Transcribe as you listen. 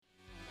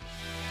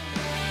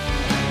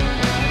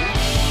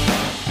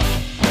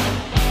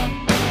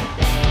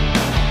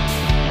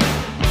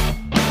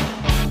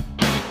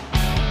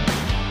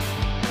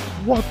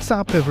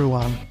What's up,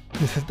 everyone?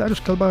 This is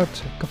Dariusz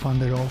Kalbarczyk,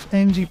 co-founder of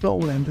NG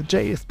Poland,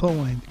 JS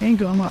Poland,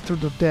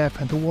 AngularMaster.dev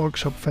and the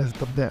Workshop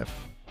Fest.dev.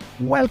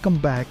 Welcome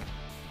back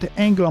to the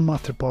Angular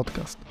Master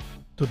Podcast.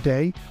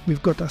 Today,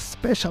 we've got a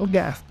special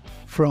guest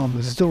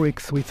from Zurich,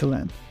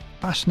 Switzerland,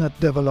 passionate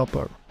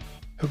developer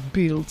who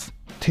builds,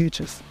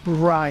 teaches,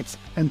 writes,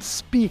 and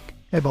speaks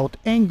about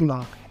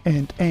Angular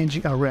and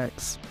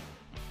NGRX.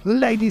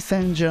 Ladies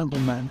and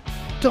gentlemen,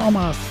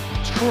 Tomas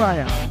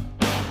Trajan.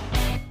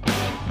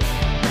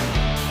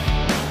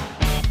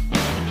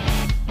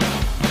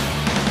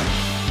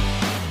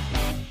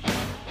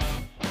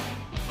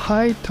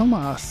 Hi,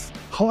 Tomas.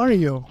 How are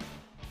you?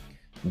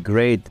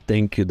 Great.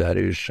 Thank you,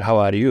 Dariusz. How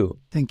are you?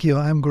 Thank you.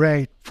 I'm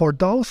great. For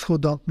those who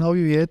don't know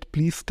you yet,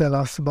 please tell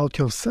us about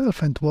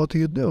yourself and what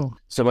you do.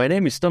 So my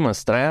name is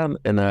Tomas Trajan,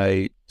 and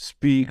I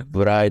speak,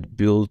 write,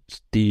 build,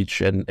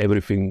 teach, and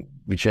everything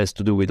which has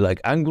to do with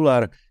like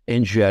Angular,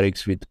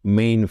 NGRX with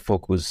main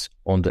focus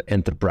on the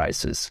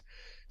enterprises.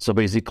 So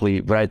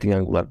basically writing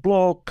Angular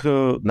blog.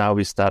 Now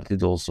we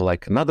started also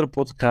like another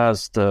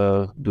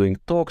podcast doing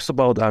talks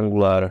about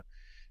Angular,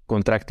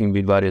 contracting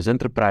with various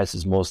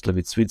enterprises, mostly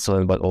with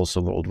Switzerland, but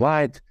also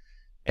worldwide.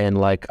 And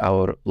like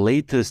our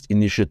latest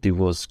initiative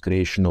was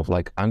creation of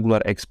like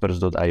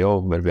AngularExperts.io,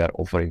 where we are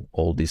offering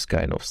all this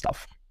kind of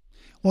stuff.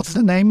 What's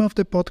the name of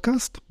the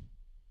podcast?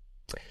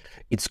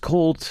 It's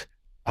called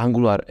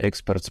Angular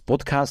Experts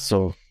Podcast.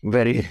 So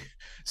very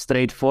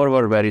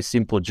straightforward, very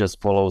simple, just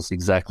follows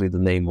exactly the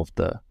name of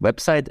the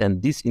website.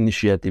 And this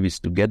initiative is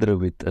together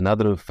with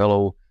another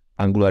fellow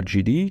Angular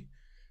GD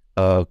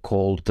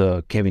called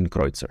Kevin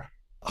Kreutzer.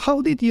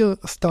 How did you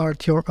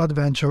start your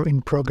adventure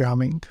in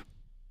programming?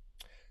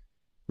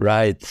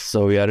 Right.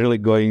 So we are really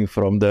going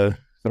from the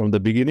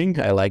beginning.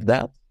 I like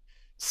that.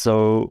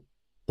 So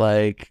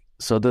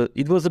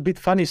it was a bit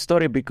funny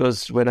story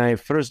because when I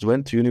first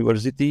went to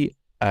university,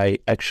 I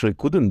actually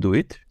couldn't do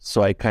it.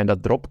 So I kind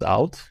of dropped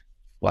out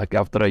like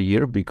after a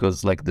year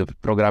because like the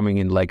programming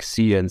in like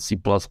C and C++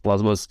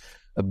 was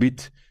a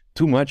bit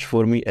too much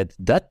for me at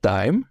that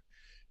time.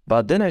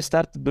 But then I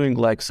started doing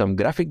like some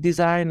graphic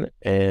design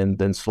and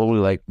then slowly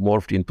like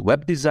morphed into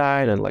web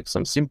design and like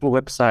some simple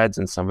websites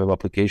and some web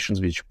applications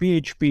with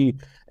PHP.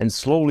 And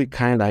slowly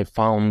kind of I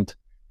found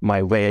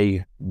my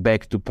way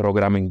back to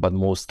programming, but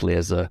mostly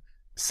as a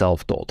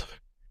self-taught.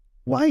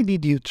 Why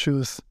did you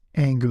choose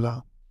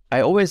Angular?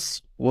 I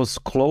always was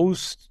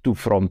close to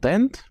front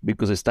end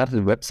because I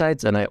started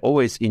websites and I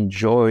always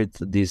enjoyed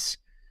this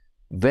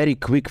very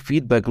quick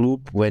feedback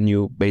loop when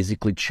you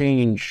basically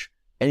change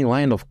any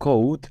line of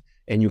code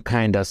and you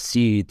kind of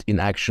see it in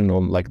action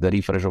on like the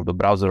refresh of the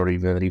browser or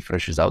even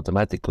refreshes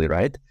automatically,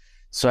 right?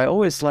 So I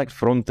always liked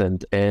front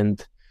end.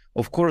 And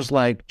of course,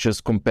 like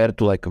just compared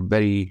to like a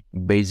very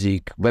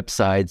basic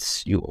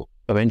websites, you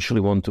eventually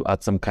want to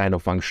add some kind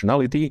of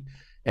functionality.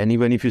 And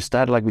even if you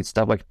start like with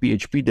stuff like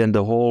PHP, then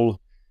the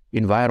whole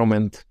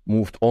environment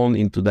moved on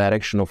into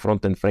direction of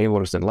front-end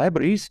frameworks and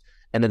libraries.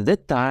 And at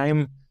that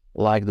time,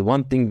 like the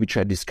one thing which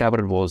I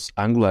discovered was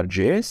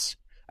AngularJS.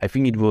 I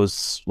think it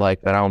was like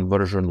around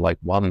version like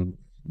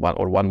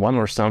 1.1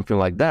 or something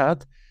like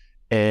that.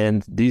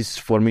 And this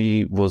for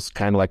me was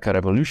kind of like a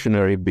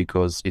revolutionary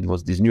because it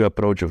was this new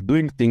approach of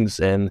doing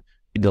things and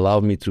it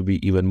allowed me to be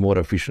even more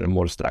efficient and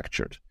more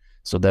structured.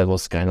 So that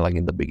was kind of like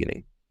in the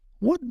beginning.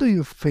 What do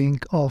you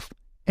think of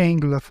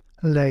Angular's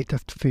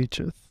latest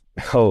features?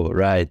 Oh,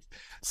 right.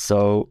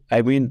 So,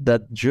 I mean,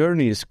 that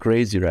journey is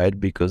crazy, right?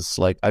 Because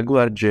like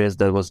AngularJS,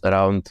 that was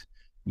around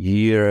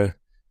year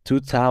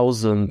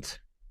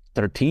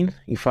 2013,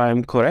 if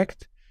I'm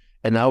correct.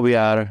 And now we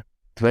are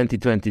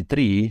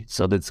 2023.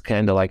 So that's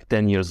kind of like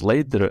 10 years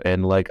later.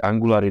 And like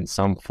Angular in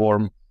some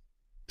form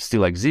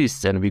still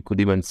exists. And we could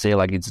even say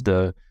like it's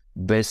the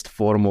best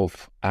form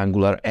of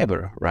Angular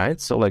ever, right?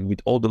 So like with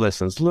all the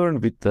lessons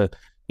learned, with the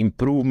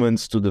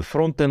improvements to the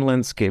front-end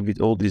landscape, with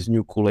all these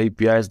new cool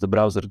APIs the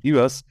browser gives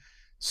us.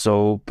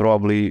 So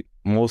probably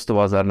most of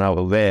us are now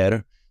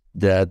aware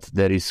that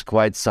there is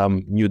quite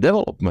some new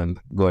development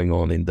going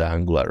on in the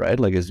Angular, right?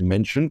 Like as you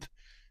mentioned,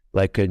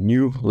 like a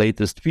new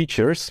latest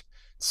features.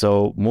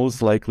 So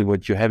most likely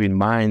what you have in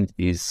mind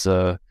is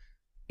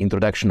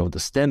introduction of the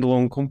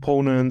standalone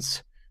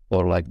components,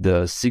 or like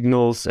the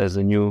signals as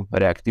a new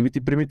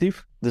reactivity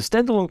primitive. The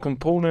standalone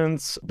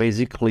components,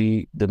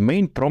 basically the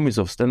main promise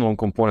of standalone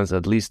components,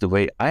 at least the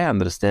way I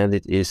understand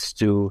it, is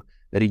to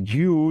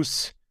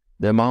reduce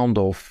the amount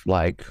of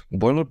like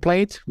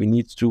boilerplate we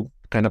need to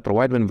kind of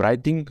provide when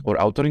writing or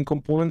authoring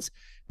components,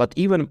 but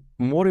even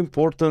more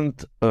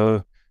important,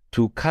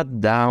 to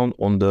cut down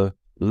on the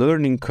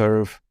learning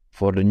curve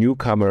for the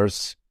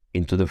newcomers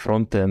into the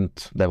front-end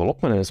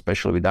development, and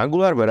especially with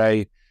Angular, where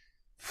I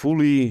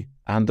fully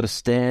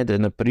understand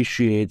and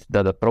appreciate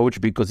that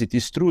approach, because it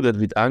is true that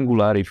with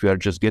Angular, if you are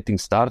just getting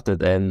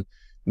started and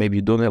maybe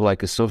you don't have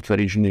like a software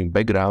engineering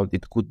background,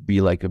 it could be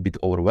like a bit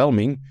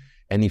overwhelming.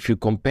 And if you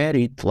compare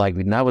it like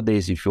with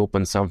nowadays, if you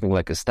open something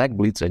like a Stack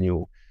Blitz and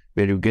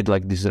where you get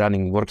like this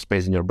running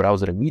workspace in your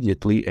browser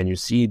immediately and you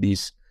see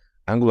this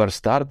Angular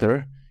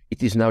starter,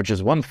 it is now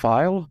just one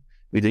file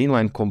with the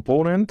inline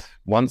component,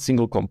 one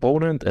single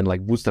component and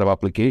like bootstrap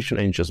application,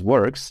 and it just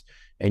works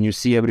and you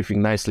see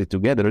everything nicely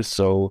together.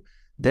 So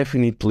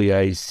definitely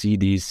I see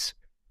this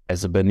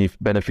as a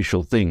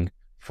beneficial thing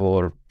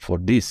for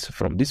this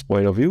from this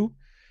point of view.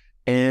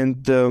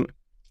 And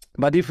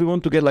but if we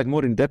want to get like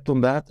more in depth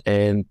on that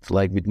and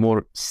like with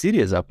more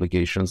serious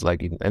applications,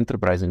 like in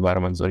enterprise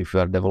environments, or if you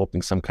are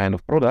developing some kind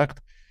of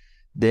product,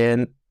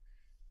 then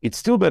it's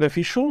still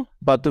beneficial.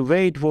 But the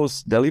way it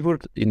was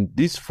delivered in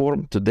this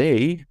form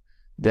today,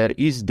 there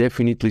is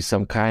definitely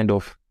some kind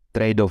of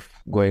trade-off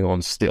going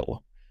on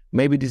still.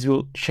 Maybe this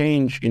will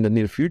change in the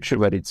near future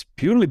where it's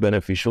purely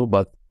beneficial,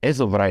 but as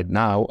of right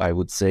now, I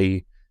would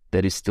say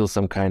there is still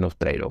some kind of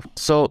trade-off.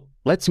 So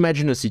let's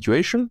imagine a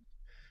situation.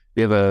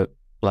 We have a,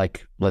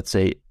 like, let's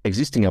say,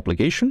 existing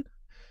application,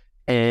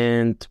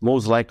 and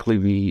most likely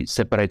we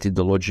separated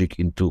the logic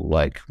into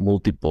like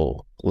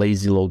multiple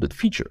lazy loaded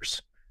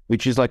features,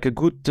 which is like a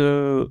good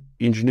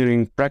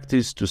engineering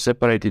practice to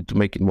separate it, to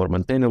make it more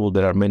maintainable.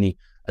 There are many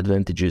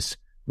advantages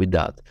with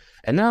that.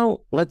 And now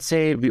let's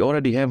say we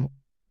already have a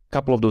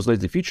couple of those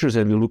lazy features,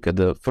 and we look at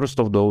the first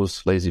of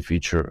those, lazy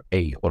feature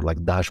A, or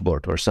like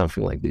dashboard or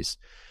something like this.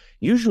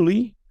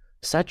 Usually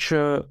such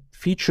a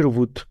feature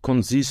would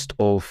consist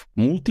of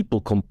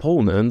multiple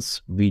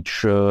components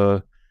which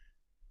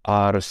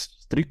are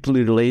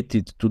strictly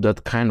related to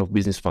that kind of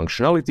business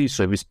functionality.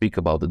 So if we speak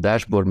about the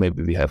dashboard,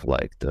 maybe we have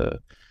like the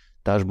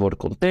dashboard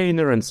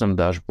container and some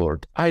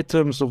dashboard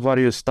items of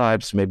various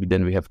types. Maybe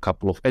then we have a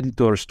couple of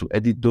editors to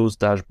edit those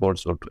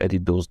dashboards or to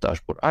edit those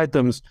dashboard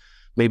items.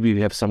 Maybe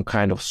we have some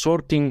kind of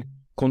sorting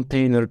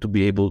container to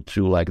be able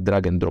to like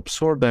drag and drop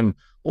sort them,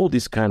 all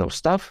this kind of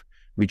stuff,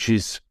 which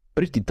is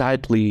pretty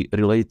tightly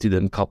related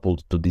and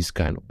coupled to this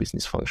kind of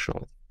business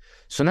functionality.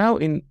 So now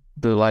in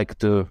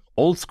the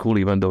old school,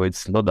 even though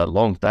it's not that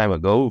long time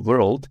ago,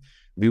 world,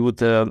 we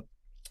would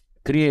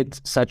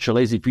create such a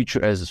lazy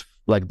feature as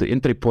like the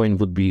entry point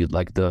would be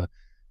like the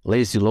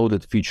lazy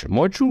loaded feature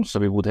module. So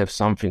we would have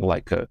something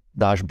like a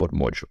dashboard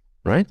module,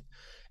 right?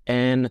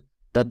 And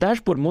that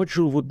dashboard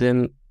module would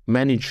then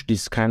manage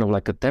this kind of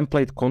like a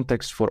template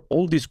context for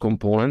all these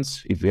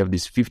components. If we have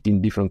these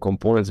 15 different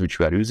components which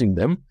we are using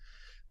them,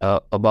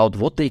 about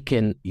what they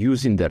can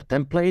use in their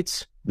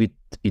templates with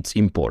its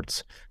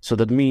imports. So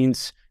that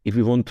means if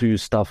we want to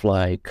use stuff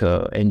like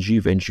ng,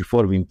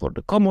 ng4, we import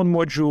the common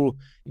module.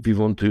 If we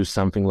want to use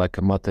something like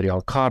a material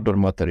card or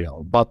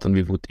material button,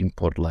 we would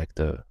import like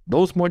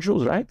those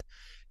modules, right?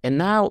 And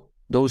now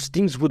those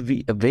things would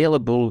be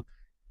available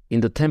in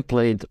the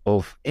template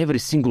of every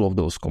single of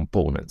those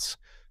components.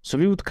 So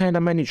we would kind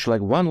of manage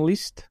like one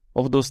list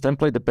of those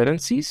template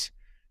dependencies,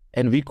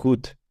 and we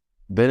could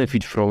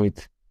benefit from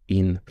it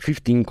in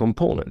 15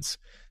 components.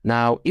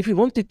 Now, if we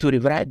wanted to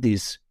rewrite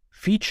this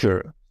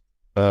feature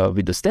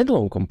with the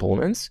standalone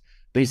components,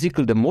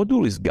 basically the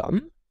module is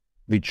gone,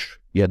 which,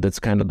 yeah, that's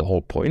kind of the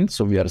whole point.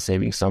 So we are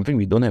saving something.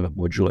 We don't have a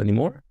module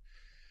anymore.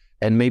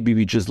 And maybe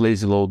we just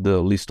lazy load the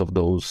list of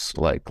those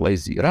like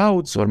lazy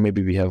routes, or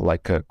maybe we have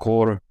like a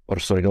core, or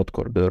sorry, not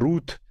core, the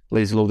root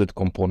lazy loaded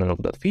component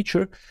of that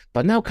feature.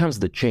 But now comes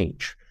the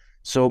change.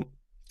 So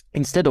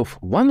instead of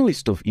one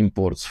list of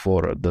imports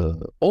for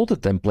all the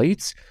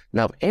templates,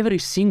 now every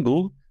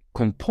single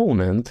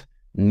component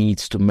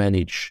needs to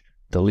manage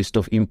the list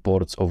of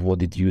imports of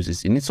what it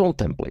uses in its own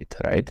template,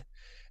 right?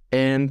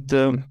 And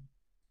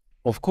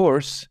of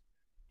course,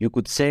 you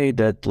could say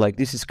that like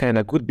this is kind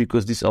of good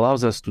because this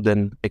allows us to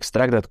then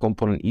extract that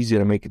component easier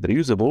and make it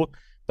reusable.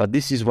 But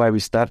this is why we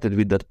started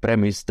with that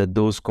premise that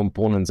those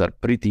components are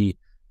pretty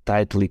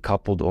tightly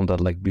coupled on that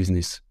like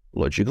business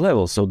logic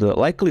level. So the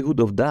likelihood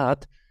of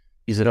that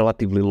is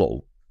relatively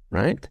low,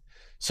 right?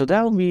 So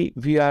now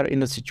we are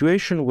in a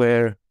situation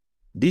where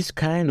this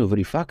kind of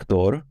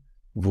refactor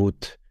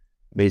would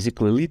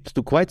basically lead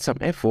to quite some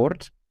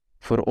effort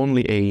for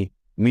only a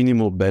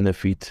minimal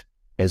benefit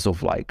as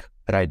of like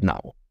right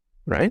now,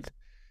 right?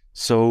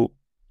 So,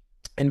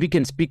 and we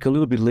can speak a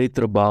little bit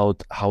later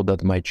about how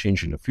that might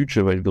change in the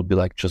future, where it will be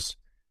like just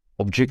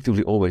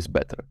objectively always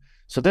better.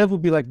 So that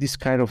would be like this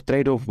kind of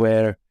trade-off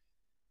where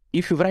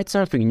if you write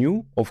something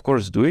new, of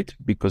course do it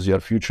because you are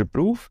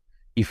future-proof.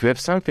 If you have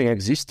something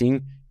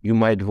existing, you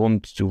might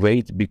want to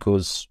wait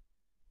because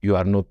you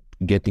are not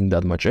getting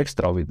that much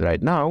extra with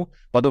right now.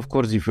 But of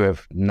course, if you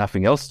have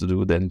nothing else to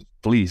do, then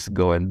please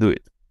go and do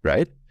it,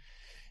 right?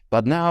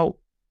 But now,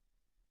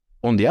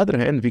 on the other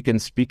hand, we can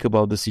speak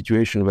about the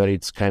situation where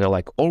it's kind of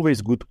like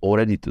always good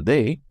already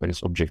today, when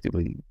it's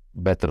objectively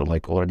better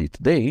like already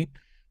today,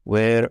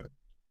 where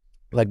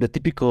like the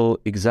typical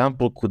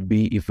example could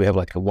be if we have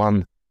like a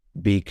one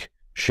big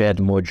shared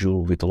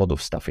module with a lot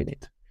of stuff in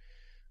it.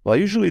 Well,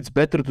 usually it's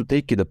better to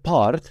take it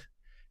apart,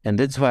 and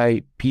that's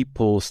why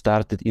people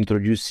started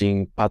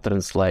introducing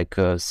patterns like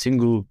a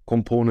single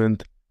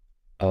component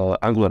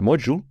Angular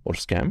module or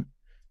SCAM,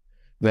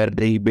 where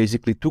they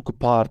basically took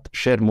apart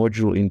shared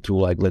module into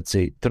like, let's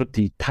say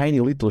 30 tiny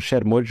little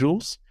shared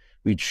modules,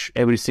 which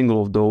every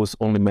single of those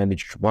only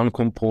managed one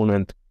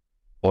component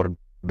or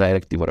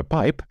directive or a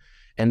pipe.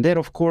 And there,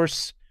 of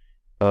course,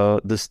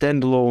 the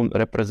standalone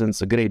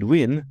represents a great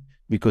win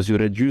because you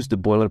reduce the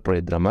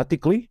boilerplate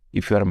dramatically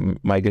if you are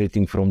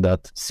migrating from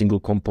that single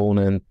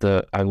component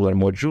Angular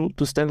module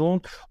to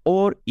standalone,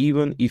 or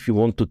even if you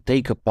want to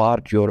take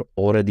apart your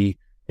already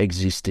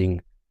existing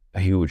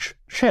huge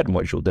shared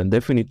module, then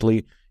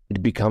definitely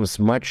it becomes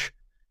much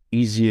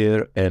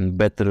easier and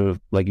better,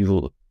 like you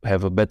will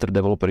have a better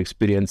developer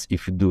experience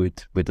if you do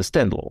it with a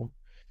standalone.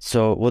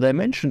 So what I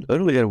mentioned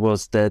earlier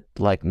was that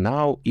like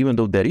now, even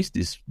though there is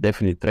this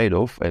definite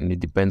trade-off and it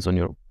depends on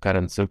your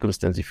current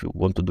circumstance if you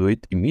want to do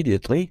it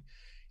immediately,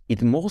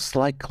 it most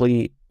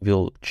likely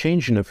will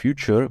change in the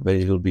future where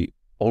it will be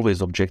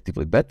always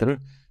objectively better.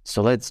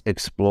 So let's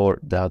explore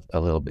that a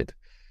little bit.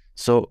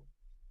 So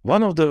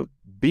one of the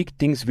big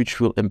things which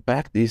will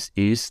impact this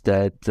is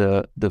that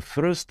the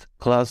first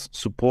class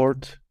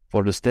support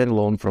for the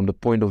standalone from the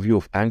point of view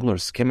of Angular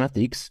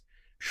schematics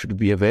should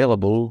be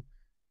available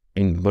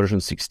in version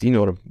 16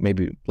 or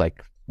maybe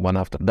like one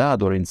after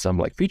that or in some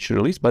like feature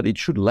release, but it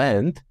should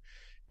land.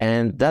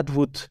 And that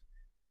would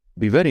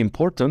be very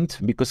important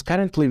because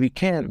currently we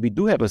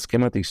do have a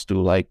schematics to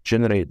like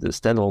generate the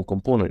standalone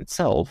component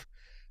itself,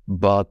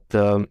 but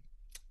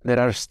there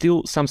are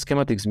still some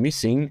schematics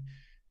missing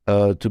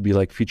to be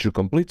like feature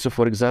complete. So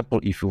for example,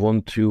 if you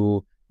want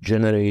to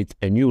generate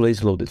a new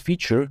lazy loaded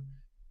feature,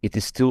 it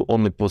is still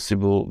only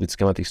possible with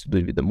schematics to do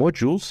it with the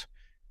modules,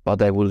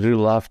 but I would really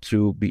love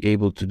to be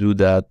able to do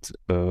that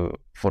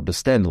for the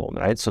standalone,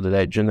 right? So that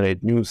I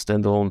generate new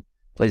standalone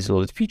lazy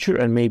loaded feature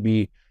and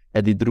maybe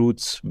added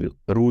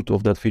root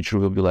of that feature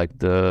will be like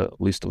the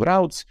list of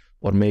routes,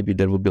 or maybe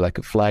there will be like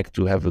a flag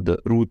to have the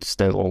root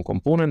standalone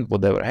component,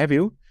 whatever have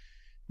you.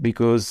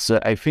 Because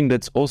I think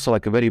that's also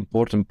like a very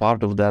important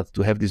part of that,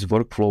 to have this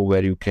workflow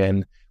where you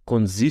can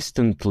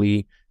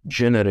consistently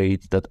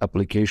generate that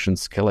application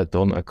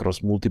skeleton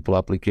across multiple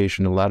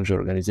applications in a larger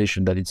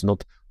organization, that it's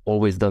not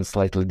always done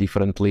slightly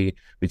differently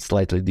with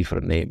slightly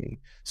different naming.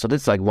 So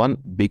that's like one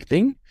big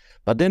thing.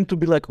 But then to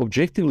be like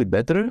objectively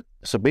better,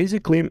 so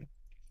basically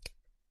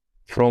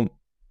from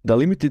the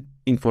limited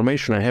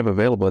information I have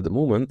available at the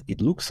moment,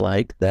 it looks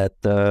like that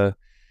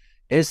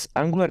as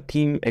Angular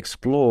team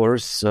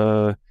explores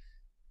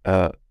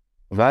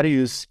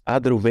various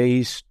other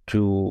ways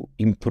to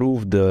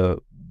improve the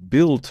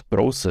build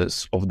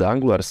process of the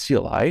Angular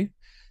CLI,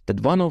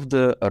 that one of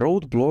the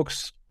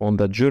roadblocks on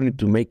the journey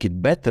to make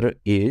it better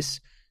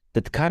is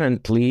that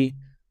currently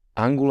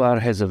Angular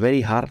has a very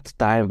hard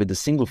time with the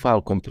single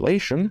file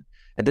compilation,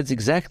 and that's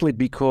exactly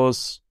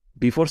because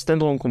before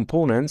standalone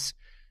components,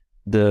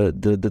 the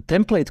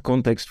template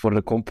context for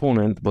the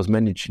component was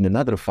managed in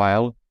another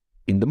file,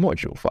 in the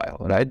module file,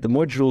 right? The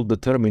module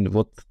determined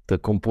what the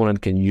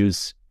component can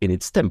use in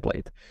its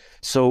template.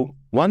 So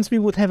once we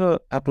would have an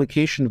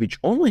application which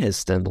only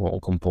has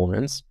standalone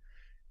components,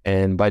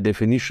 and by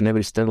definition,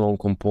 every standalone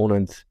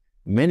component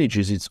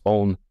manages its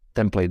own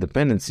template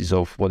dependencies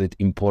of what it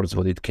imports,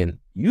 what it can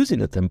use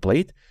in a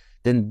template,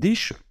 then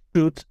this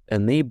should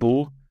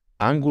enable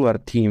Angular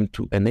team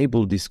to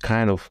enable this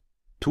kind of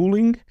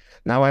tooling.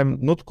 Now, I'm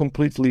not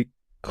completely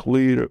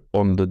clear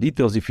on the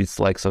details if it's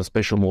like some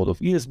special mode of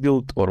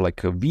ESBuild or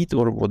like a Vite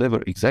or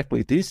whatever exactly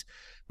it is.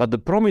 But the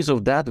promise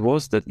of that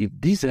was that if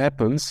this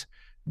happens,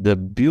 the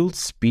build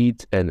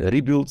speed and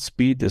rebuild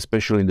speed,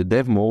 especially in the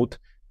dev mode,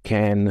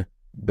 can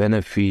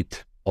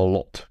benefit a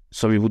lot.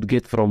 So we would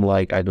get from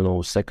like, I don't know,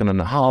 1.5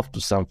 seconds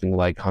to something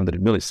like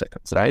 100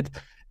 milliseconds, right?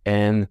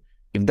 And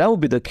if that would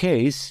be the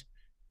case,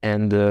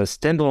 and the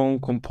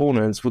standalone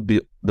components would be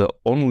the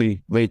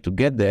only way to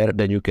get there,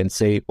 then you can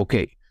say,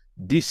 okay,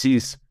 this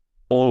is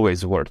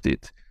always worth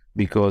it,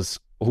 because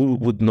who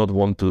would not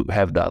want to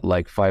have that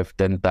like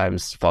 5-10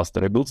 times faster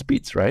rebuild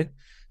speeds, right?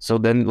 So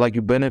then like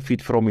you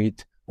benefit from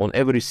it on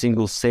every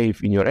single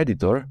save in your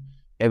editor,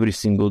 every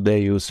single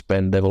day you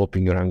spend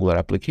developing your Angular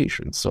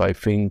application. So I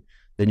think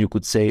then you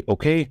could say,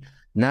 okay,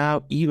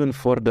 now even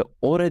for the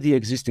already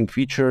existing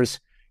features,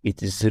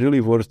 it is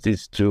really worth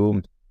it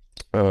to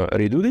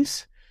redo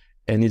this.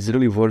 And it's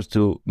really worth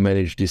to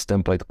manage this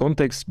template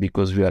context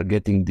because we are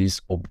getting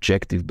this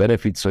objective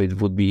benefit. So it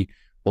would be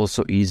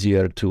also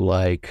easier to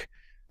like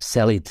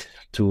sell it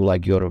to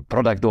like your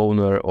product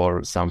owner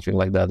or something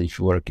like that if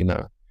you work in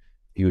a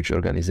huge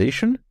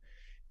organization.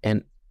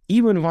 And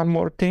even one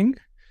more thing.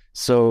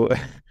 So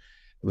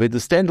with the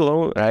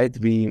standalone, right,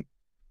 we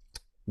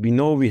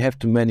know we have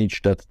to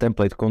manage that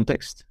template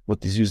context,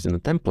 what is used in the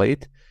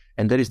template.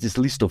 And there is this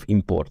list of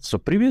imports. So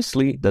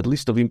previously, that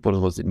list of imports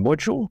was in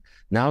module.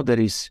 Now there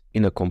is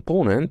in a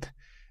component.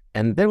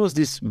 And there was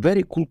this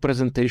very cool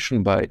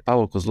presentation by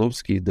Pavel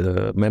Kozlovsky,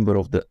 the member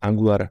of the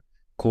Angular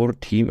core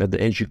team at the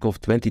NGConf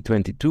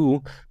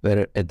 2022,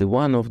 where at the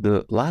one of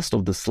the last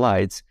of the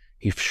slides,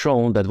 he's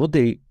shown that what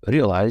they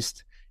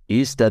realized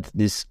is that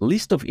this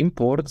list of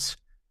imports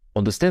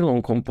on the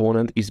standalone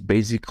component is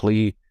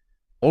basically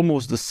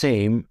almost the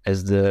same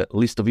as the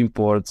list of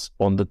imports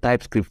on the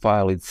TypeScript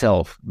file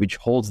itself, which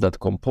holds that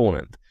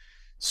component.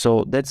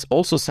 So that's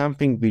also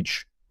something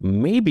which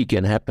maybe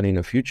can happen in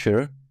the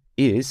future,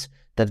 is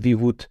that we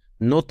would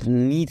not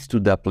need to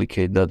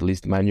duplicate that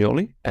list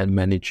manually and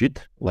manage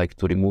it, like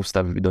to remove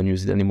stuff if we don't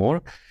use it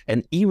anymore.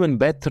 And even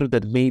better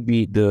that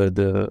maybe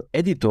the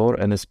editor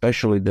and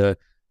especially the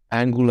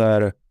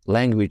Angular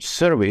language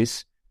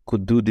service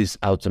could do this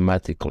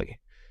automatically.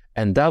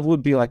 And that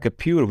would be like a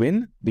pure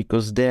win,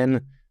 because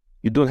then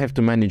you don't have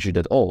to manage it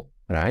at all,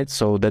 right?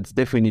 So that's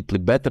definitely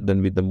better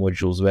than with the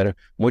modules, where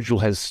module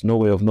has no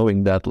way of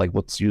knowing that, like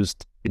what's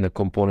used in a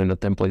component, a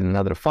template in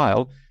another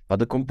file, but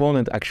the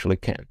component actually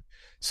can.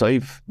 So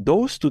if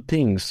those two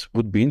things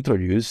would be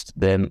introduced,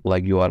 then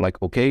like you are like,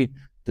 okay,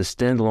 the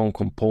standalone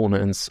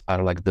components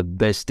are like the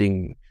best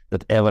thing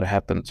that ever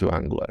happened to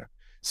Angular.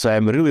 So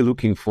I'm really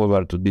looking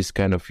forward to this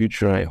kind of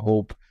future. I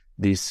hope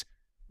this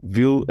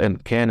will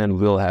and can and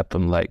will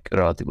happen like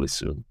relatively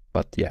soon.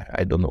 But yeah,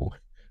 I don't know.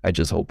 I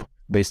just hope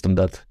based on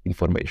that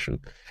information.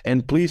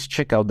 And please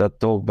check out that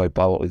talk by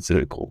Pavel. It's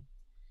really cool.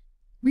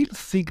 Will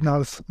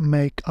signals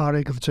make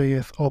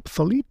RxJS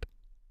obsolete?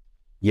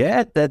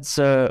 Yeah, that's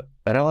a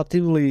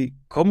relatively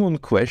common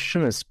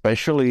question,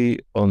 especially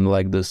on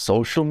like the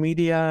social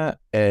media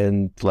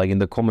and like in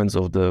the comments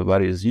of the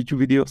various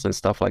YouTube videos and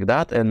stuff like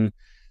that. And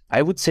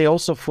I would say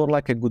also for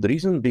like a good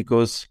reason,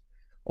 because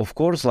of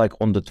course, like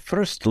on the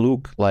first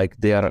look, like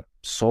they are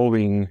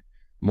solving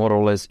more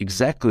or less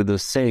exactly the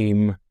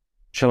same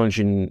challenge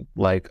in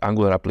like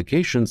Angular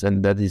applications,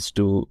 and that is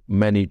to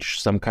manage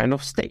some kind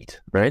of state,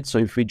 right? So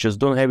if we just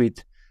don't have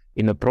it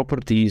in the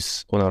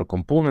properties on our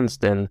components,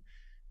 then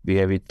we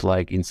have it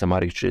like in some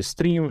RxJS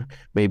stream,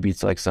 maybe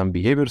it's like some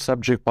behavior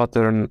subject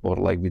pattern or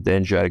like with the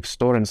NGRX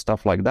store and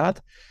stuff like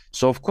that.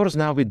 So of course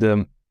now with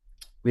the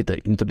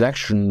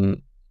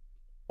introduction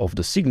of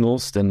the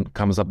signals, then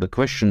comes up the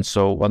question,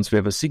 so once we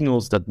have a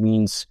signals, that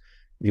means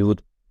we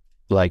would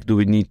like, do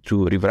we need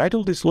to rewrite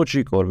all this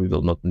logic, or we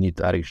will not need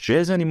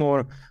RxJS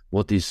anymore?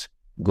 What is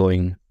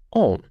going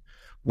on?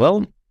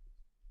 Well,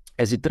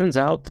 as it turns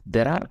out,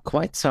 there are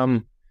quite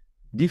some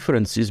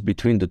differences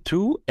between the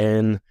two,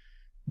 and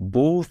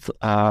both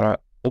are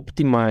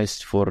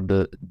optimized for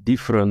the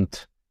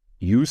different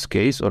use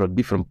case or a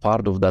different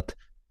part of that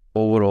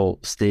overall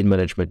state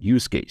management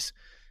use case.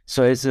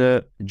 So as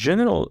a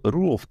general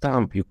rule of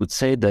thumb, you could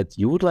say that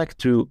you would like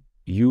to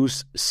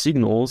use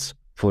signals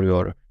for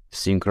your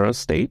synchronous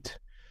state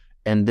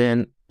and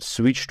then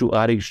switch to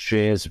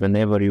RxJS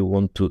whenever you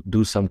want to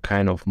do some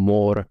kind of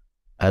more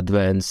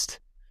advanced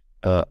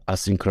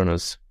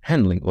asynchronous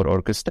handling or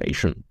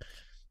orchestration.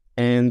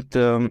 And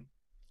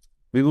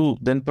we will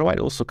then provide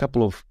also a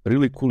couple of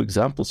really cool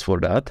examples for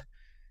that.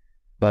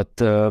 But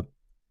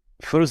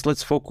first,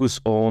 let's focus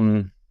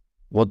on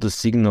what the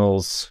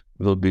signals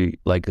will be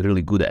like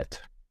really good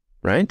at,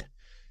 right?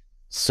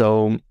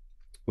 So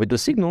with the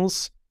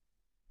signals,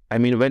 I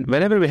mean,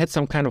 whenever we had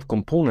some kind of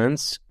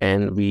components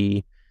and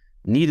we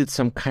needed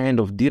some kind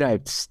of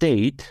derived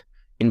state,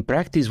 in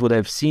practice, what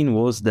I've seen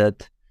was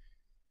that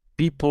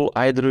people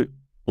either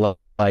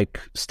like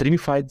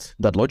streamified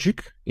that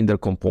logic in their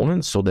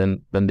components. So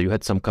then when you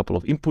had some couple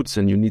of inputs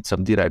and you need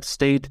some derived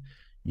state,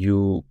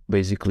 you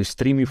basically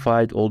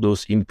streamified all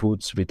those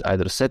inputs with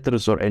either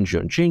setters or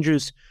ng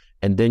changes,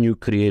 and then you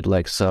create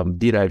like some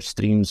derived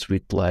streams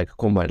with like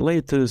combined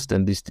latest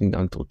and this thing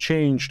until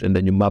changed, and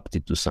then you mapped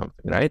it to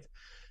something, right?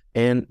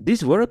 And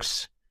this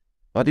works,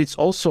 but it's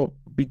also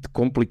a bit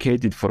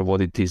complicated for what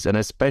it is. And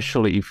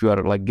especially if you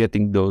are like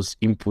getting those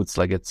inputs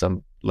like at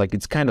some, like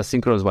it's kind of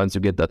synchronous once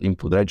you get that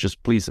input, right?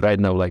 Just please right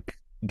now, like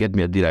get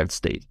me a derived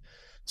state.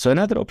 So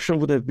another option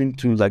would have been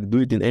to like do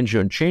it in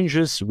ng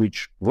changes,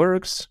 which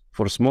works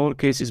for smaller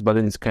cases, but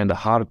then it's kind of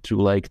hard to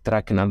like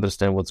track and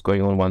understand what's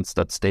going on once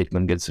that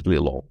statement gets really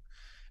long.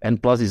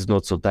 And plus it's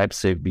not so type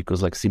safe,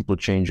 because like simple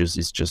changes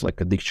is just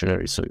like a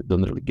dictionary, so you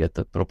don't really get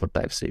the proper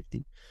type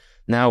safety.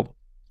 Now,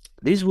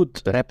 this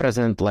would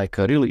represent like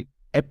a really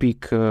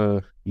epic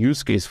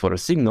use case for a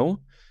signal.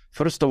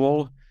 First of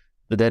all,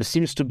 there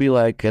seems to be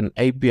like an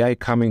API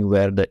coming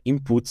where the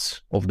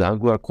inputs of the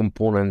Angular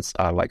components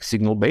are like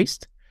signal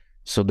based.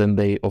 So then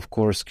they, of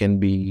course, can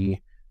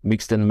be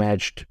mixed and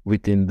matched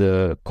within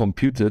the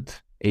computed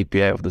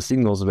API of the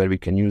signals, where we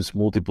can use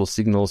multiple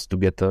signals to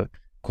get a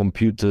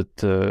computed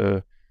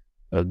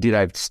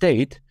derived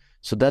state.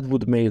 So that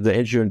would make the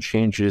ng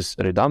changes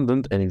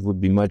redundant, and it would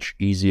be much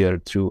easier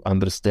to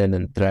understand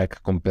and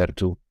track compared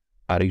to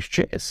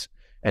RxJS.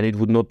 And it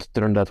would not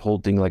turn that whole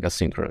thing like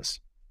asynchronous.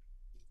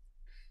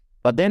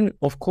 But then,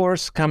 of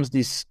course, comes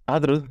this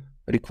other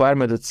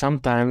requirement that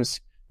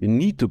sometimes you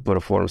need to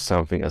perform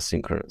something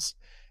asynchronous.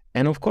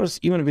 And of course,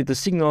 even with the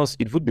signals,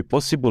 it would be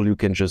possible you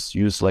can just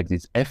use like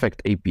this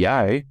effect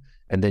API,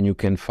 and then you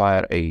can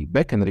fire a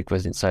backend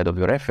request inside of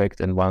your effect.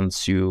 And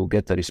once you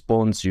get a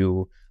response,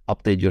 you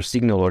update your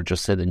signal or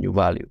just set a new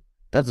value.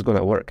 That's going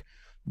to work.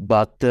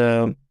 But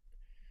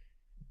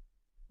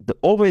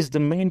always the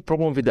main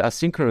problem with the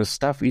asynchronous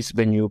stuff is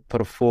when you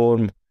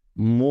perform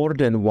more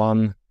than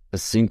one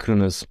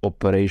asynchronous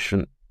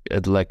operation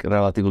at like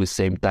relatively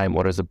same time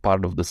or as a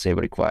part of the same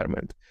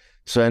requirement.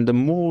 So, and the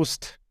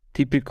most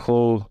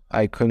typical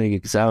iconic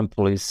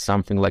example is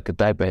something like a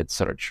type ahead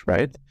search,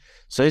 right?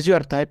 So as you are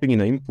typing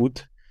in an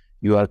input,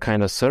 you are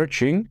kind of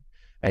searching,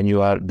 and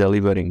you are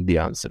delivering the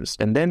answers.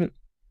 And then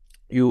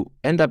you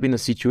end up in a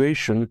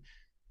situation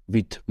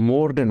with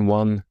more than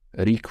one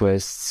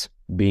requests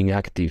being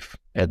active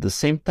at the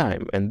same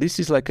time. And this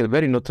is like a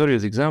very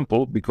notorious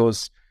example,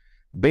 because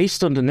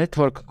based on the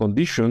network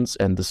conditions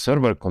and the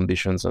server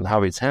conditions and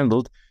how it's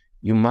handled,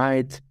 you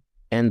might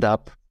end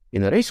up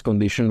in a race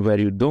condition where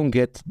you don't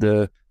get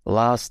the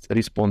last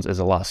response as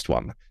a last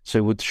one. So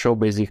it would show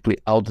basically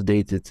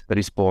outdated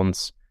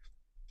response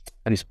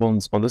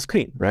on the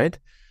screen, right?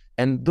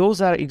 And those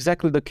are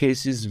exactly the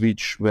cases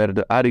where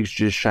the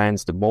RxJS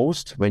shines the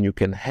most, when you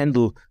can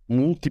handle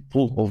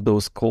multiple of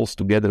those calls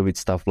together with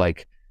stuff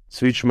like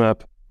switch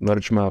map,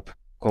 merge map,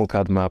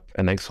 callcat map,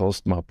 and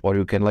xhost map, or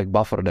you can like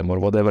buffer them or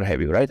whatever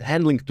have you, right?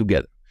 Handling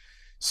together.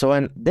 So,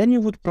 and then you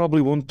would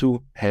probably want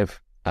to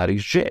have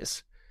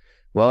RxJS.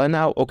 Well, and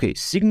now, okay,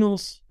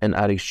 signals and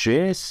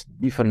RxJS,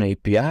 different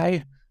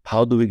API.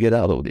 How do we get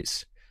out of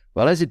this?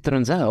 Well, as it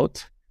turns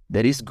out,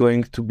 there is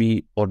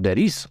already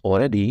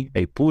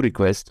a pull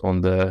request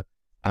on the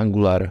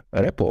Angular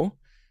repo,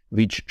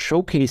 which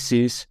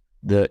showcases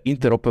the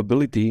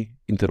interoperability,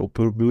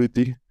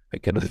 I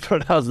cannot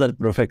pronounce that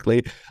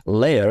perfectly,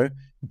 layer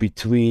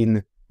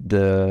between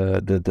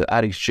the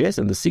RxJS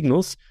and the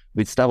signals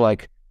with stuff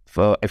like,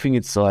 I think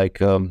it's like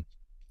from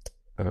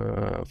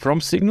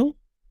signal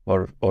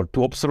or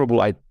to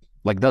observable.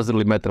 Doesn't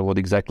really matter what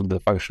exactly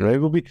the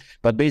functionality will be,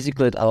 but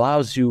basically it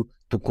allows you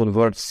to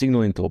convert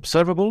signal into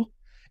observable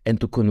and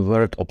to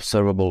convert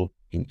observable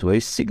into a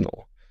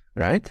signal,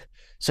 right?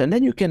 So, and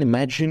then you can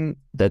imagine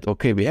that,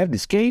 okay, we have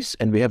this case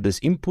and we have this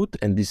input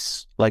and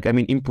this,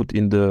 input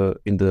in the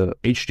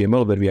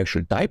HTML where we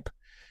actually type,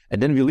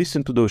 and then we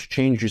listen to those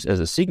changes as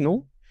a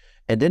signal,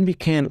 and then we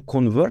can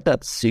convert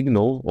that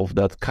signal of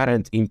that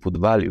current input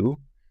value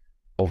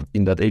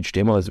in that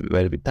HTML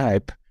where we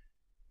type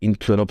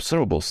into an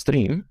observable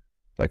stream,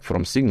 like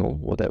from signal,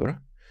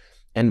 whatever.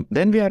 And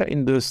then we are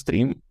in the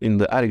stream, in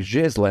the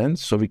RxJS land,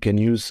 so we can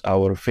use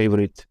our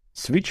favorite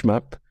switch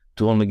map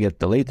to only get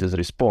the latest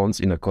response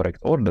in a correct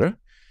order.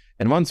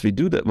 And once we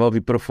do that, well,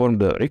 we perform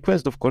the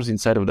request, of course,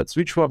 inside of that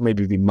switch map.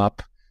 Maybe we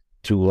map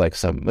to like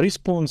some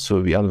response, so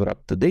we unwrap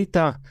the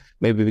data,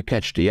 maybe we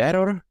catch the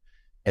error.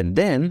 And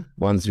then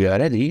once we are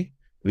ready,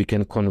 we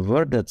can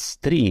convert that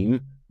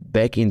stream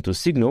back into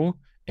signal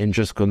and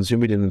just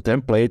consume it in a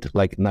template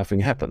like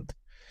nothing happened.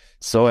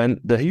 So, and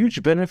the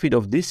huge benefit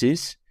of this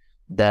is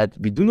that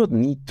we do not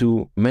need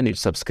to manage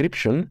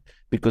subscription,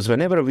 because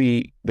whenever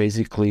we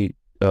basically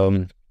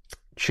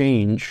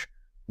change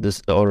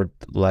this or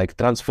like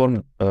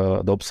transform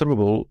the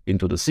observable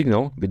into the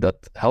signal with that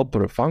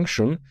helper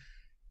function,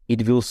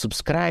 it will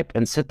subscribe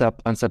and set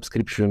up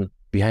unsubscription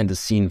behind the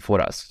scene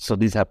for us. So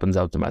this happens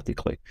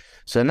automatically.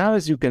 So now,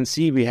 as you can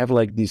see, we have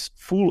like this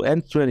full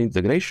end-to-end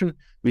integration.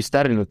 We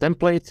start in a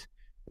template,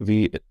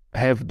 we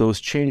have those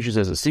changes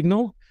as a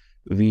signal,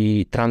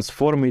 we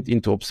transform it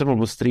into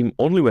observable stream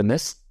only when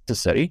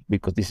necessary,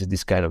 because this is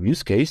this kind of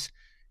use case.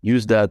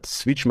 Use that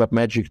switch map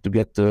magic to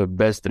get the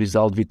best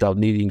result without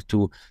needing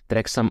to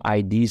track some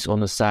IDs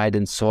on the side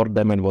and sort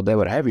them and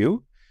whatever have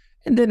you.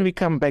 And then we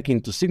come back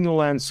into signal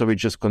land, so we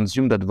just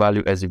consume that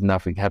value as if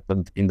nothing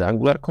happened in the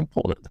Angular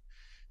component.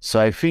 So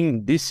I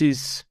think this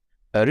is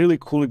a really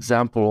cool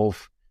example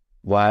of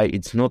why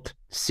it's not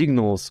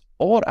signals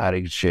or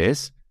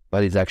RxJS,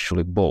 but it's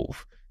actually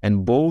both.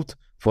 And both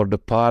for the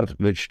part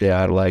which they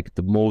are like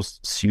the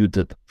most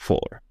suited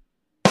for.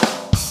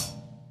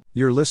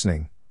 You're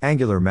listening,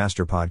 Angular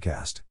Master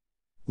Podcast.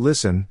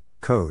 Listen,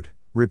 code,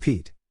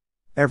 repeat.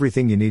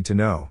 Everything you need to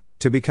know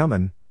to become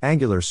an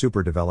Angular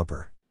super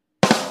developer.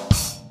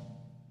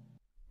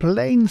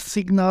 Plain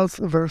signals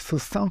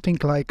versus something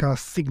like a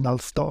signal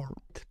store.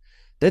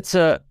 That's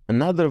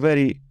another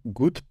very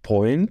good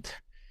point,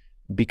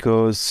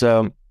 because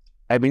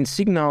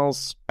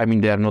signals,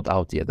 they are not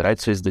out yet, right?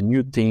 So it's the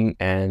new thing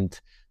and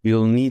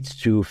we'll need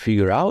to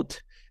figure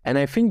out. And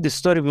I think the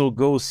story will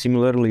go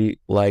similarly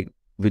like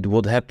with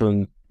what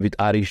happened with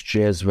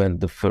RxJS when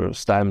the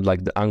first time,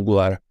 like the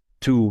Angular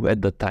 2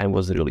 at the time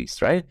was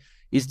released, right?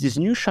 It's this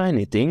new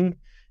shiny thing.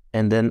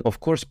 And then, of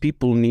course,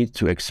 people need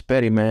to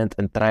experiment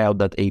and try out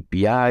that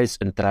APIs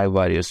and try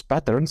various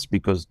patterns,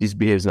 because this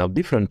behaves now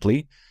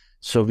differently.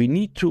 So we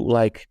need to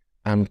like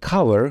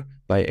uncover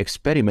by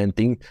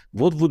experimenting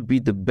what would be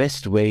the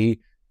best way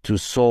to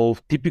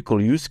solve typical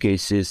use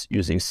cases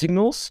using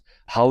signals,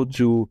 how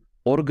to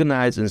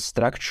organize and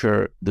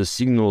structure the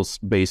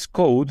signals-based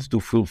code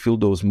to fulfill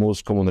those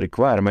most common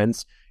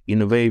requirements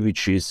in a way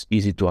which is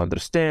easy to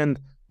understand,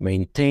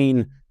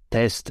 maintain,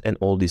 test, and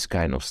all this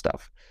kind of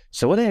stuff.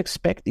 So what I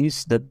expect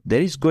is that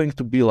there is going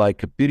to be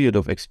like a period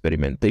of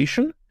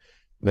experimentation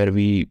where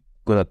we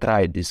gonna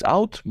try this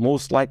out.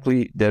 Most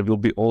likely there will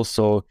be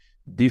also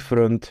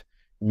different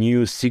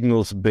new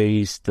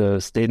signals-based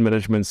state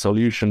management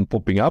solution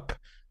popping up,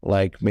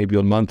 like maybe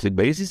on monthly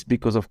basis,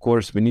 because of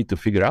course we need to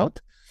figure out.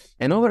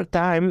 And over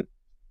time,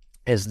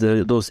 as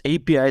those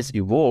APIs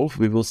evolve,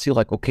 we will see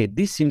like, okay,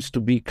 this seems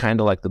to be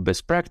kind of like the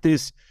best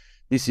practice.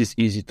 This is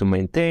easy to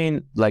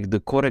maintain, like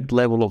the correct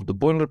level of the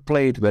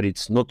boilerplate where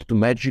it's not too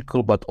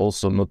magical, but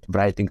also not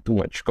writing too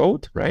much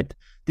code, right?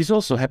 This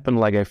also happened,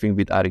 like I think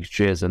with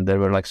RxJS, and there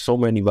were like so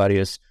many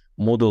various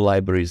model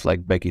libraries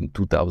like back in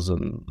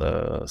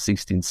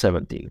 2016,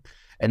 17.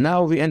 And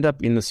now we end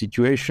up in a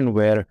situation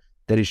where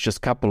there is just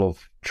a couple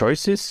of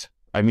choices.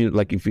 I mean,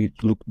 like if we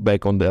look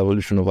back on the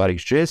evolution of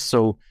RxJS,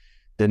 so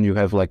then you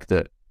have like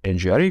the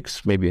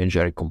NGRX, maybe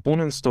NGRX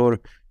component store,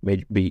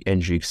 maybe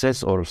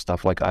NGXS or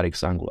stuff like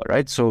Rx Angular,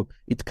 right? So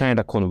it kind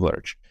of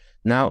converge.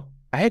 Now,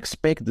 I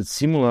expect that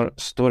similar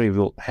story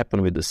will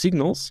happen with the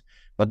signals,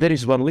 but there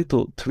is one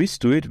little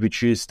twist to it,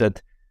 which is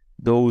that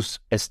those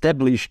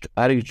established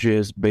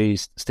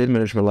RxJS-based state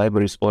management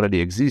libraries already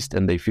exist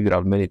and they figure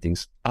out many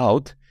things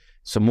out.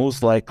 So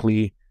most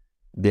likely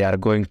they are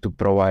going to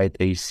provide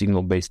a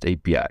signal-based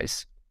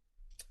APIs.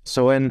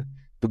 So, and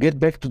to get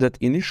back to that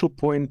initial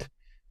point,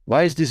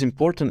 why is this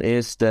important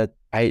is that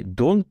I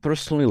don't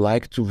personally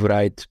like to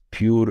write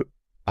pure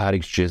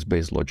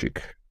RxJS-based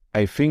logic.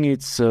 I think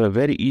it's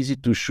very easy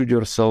to shoot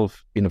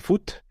yourself in the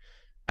foot.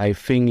 I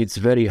think it's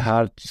very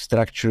hard to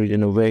structure it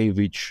in a way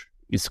which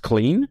is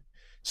clean.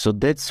 So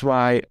that's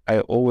why I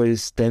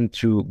always tend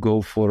to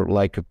go for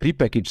like a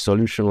prepackaged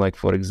solution, like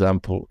for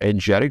example,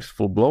 NGRX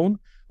full-blown,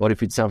 or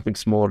if it's something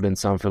smaller, then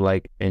something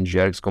like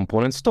NGRX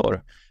component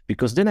store.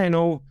 Because then I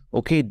know,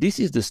 okay, this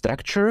is the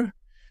structure.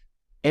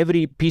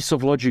 Every piece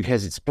of logic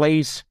has its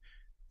place,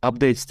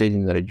 update state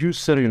in the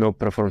reducer,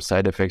 perform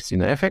side effects in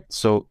the effect.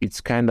 So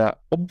it's kind of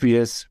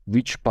obvious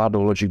which part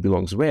of logic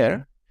belongs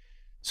where.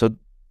 So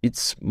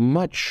it's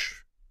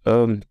much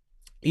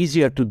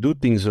easier to do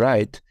things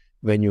right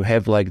when you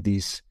have like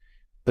this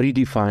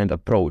predefined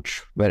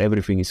approach where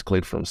everything is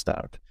clear from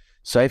start.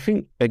 So I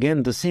think,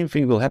 again, the same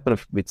thing will happen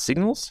with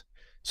signals.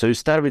 So you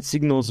start with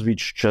signals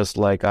which just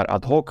like are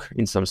ad hoc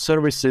in some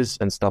services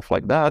and stuff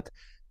like that.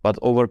 But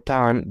over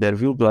time, there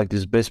will be like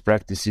these best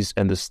practices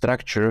and the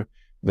structure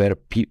where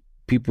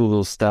people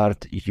will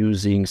start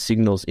using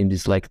signals in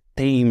this like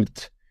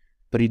tamed,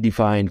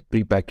 predefined,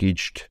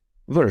 prepackaged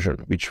version,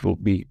 which will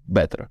be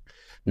better.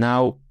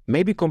 Now,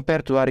 maybe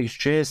compared to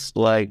RxJS,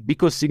 like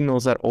because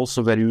signals are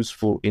also very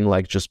useful in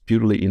like just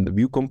purely in the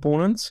view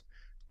components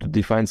to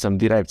define some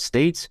derived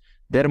states,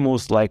 they're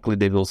most likely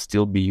they will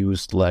still be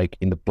used like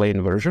in the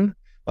plain version.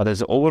 But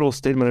as an overall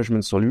state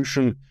management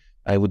solution,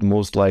 I would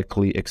most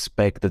likely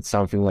expect that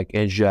something like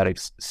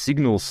NGRX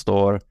signal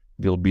store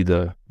will be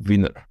the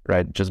winner,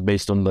 right? Just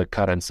based on the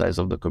current size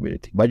of the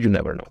community, but you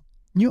never know.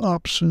 New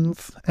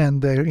options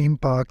and their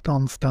impact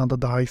on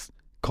standardized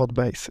code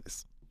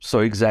bases. So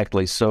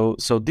exactly. So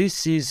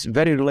this is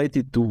very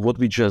related to what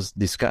we just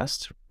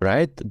discussed,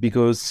 right?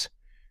 Because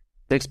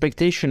the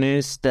expectation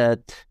is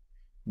that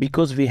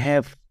because we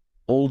have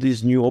all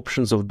these new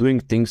options of doing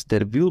things,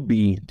 there will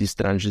be this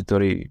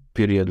transitory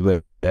period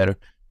where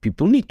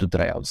people need to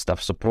try out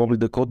stuff. So probably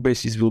the code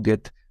bases will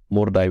get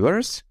more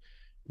diverse,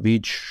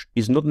 which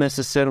is not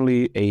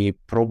necessarily a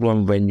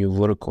problem when you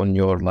work on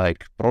your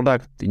like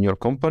product in your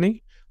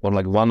company or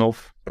like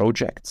one-off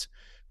projects.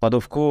 But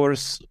of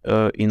course,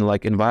 in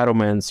like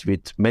environments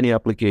with many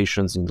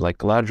applications in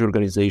like large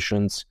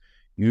organizations,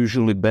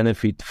 usually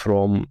benefit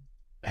from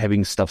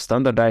having stuff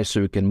standardized so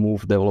you can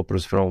move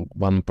developers from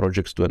one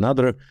project to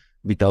another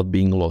without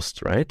being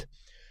lost, right?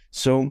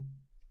 So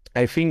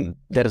I think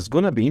there's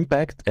going to be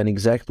impact, and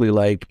exactly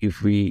like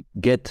if we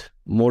get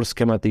more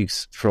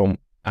schematics from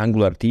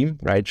Angular team,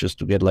 right, just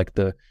to get like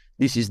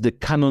this is the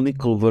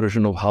canonical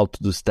version of how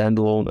to do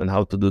standalone and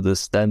how to do the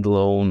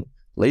standalone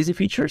lazy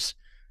features,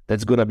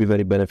 that's going to be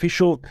very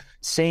beneficial.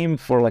 Same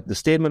for like the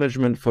state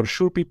management. For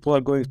sure, people are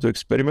going to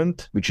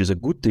experiment, which is a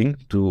good thing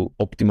to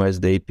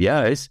optimize the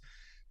APIs.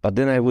 But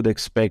then I would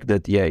expect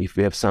that, yeah, if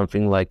we have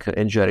something like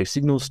NGRX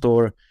signal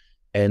store,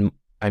 and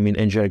I mean,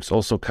 NGRX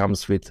also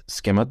comes with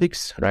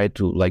schematics, right,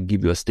 to like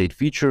give you a state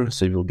feature.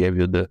 So it will give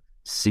you the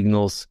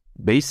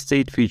signals-based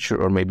state feature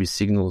or maybe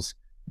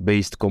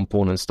signals-based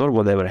component store,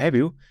 whatever have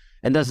you.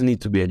 And doesn't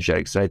need to be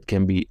NGRX, right? It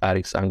can be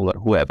Rx, Angular,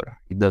 whoever.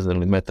 It doesn't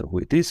really matter who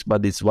it is,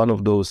 but it's one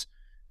of those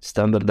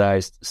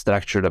standardized,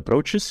 structured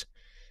approaches.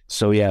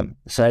 So yeah,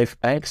 so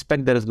I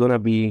expect there's going to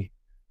be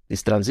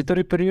this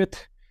transitory period,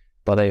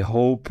 but I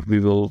hope we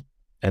will,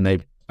 and I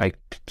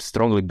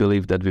strongly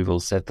believe that we will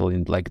settle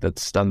in like that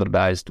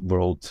standardized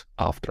world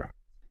after.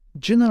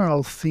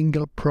 General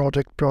single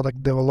product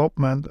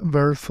development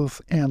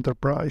versus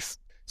enterprise.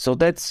 So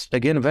that's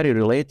again very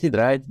related,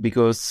 right?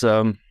 Because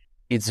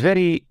it's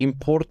very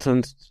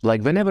important,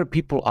 like whenever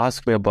people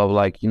ask me about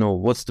like,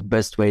 what's the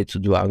best way to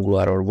do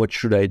Angular, or what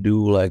should I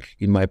do like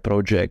in my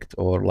project,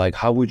 or like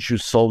how would you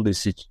solve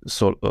this,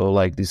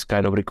 like this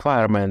kind of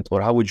requirement,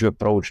 or how would you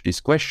approach this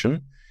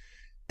question?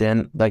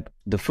 Then like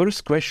the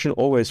first question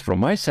always from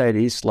my side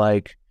is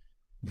like,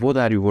 what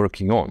are you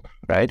working on,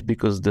 right?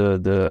 Because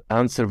the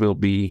answer will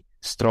be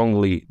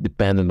strongly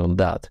dependent on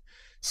that.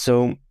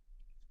 So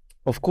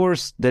of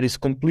course, there is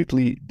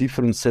completely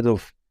different set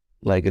of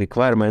like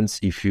requirements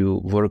if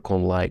you work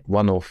on like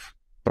one-off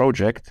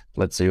project.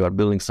 Let's say you are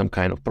building some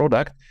kind of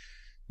product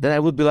then I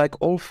would be like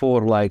all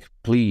for like,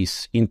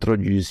 please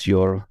introduce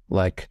your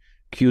like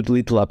cute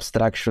little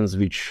abstractions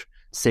which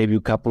save you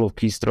a couple of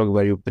keystrokes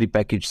where you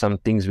prepackage some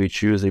things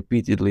which you use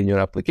repeatedly in your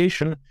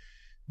application,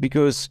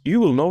 because you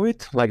will know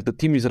it, like the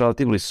team is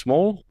relatively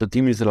small, the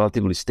team is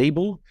relatively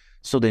stable,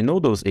 so they know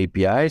those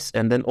APIs.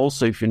 And then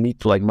also if you need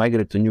to like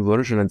migrate to a new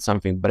version and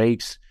something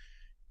breaks,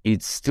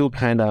 it's still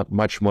kind of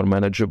much more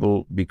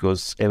manageable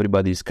because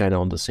everybody is kind of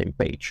on the same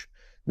page.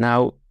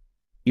 Now,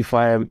 if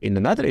I am in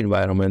another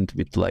environment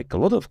with like a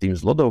lot of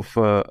teams, a lot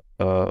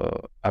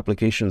of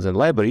applications and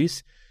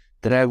libraries,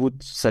 then I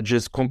would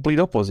suggest complete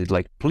opposite.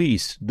 Like,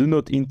 please do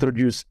not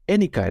introduce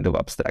any kind of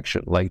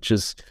abstraction. Like,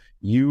 just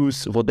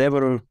use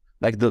whatever,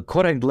 like the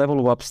correct level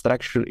of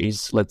abstraction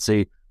is, let's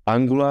say,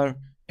 Angular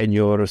and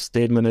your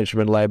state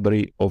management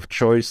library of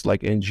choice,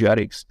 like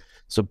NGRX.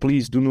 So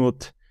please do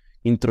not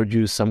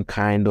introduce some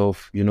kind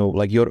of, you know,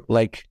 like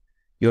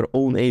your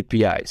own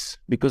APIs,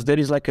 because there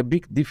is like a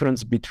big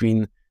difference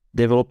between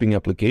developing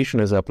application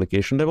as an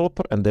application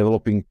developer and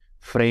developing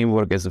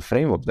framework as a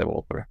framework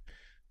developer.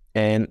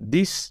 And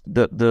this,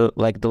 the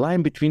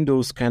line between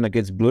those kind of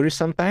gets blurry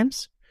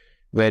sometimes,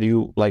 where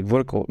you like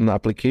work on an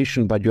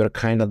application, but you're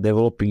kind of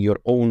developing your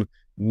own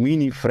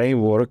mini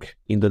framework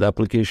in the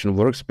application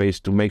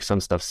workspace to make some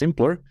stuff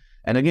simpler.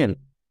 And again,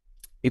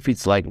 if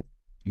it's like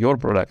your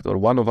product or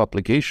one of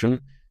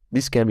application,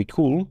 this can be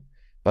cool.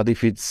 But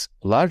if it's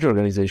a large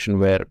organization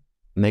where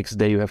next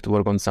day you have to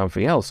work on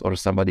something else or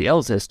somebody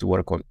else has to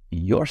work on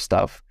your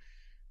stuff,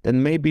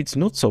 then maybe it's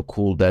not so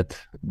cool that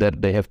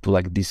they have to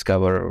like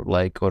discover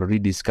like or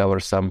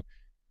rediscover some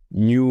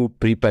new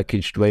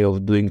prepackaged way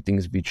of doing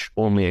things which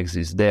only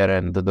exists there,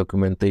 and the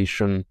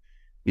documentation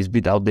is a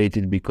bit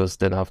outdated because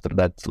then after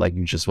that like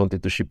you just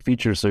wanted to ship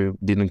features so you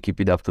didn't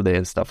keep it up to date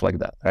and stuff like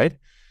that, right?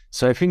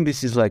 So I think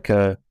this is like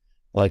a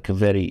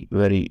very,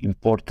 very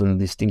important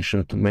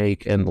distinction to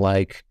make, and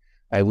like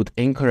I would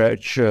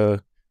encourage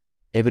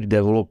every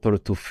developer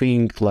to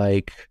think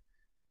like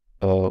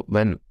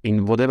when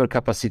in whatever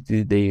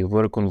capacity they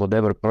work on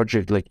whatever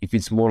project, like if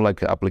it's more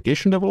like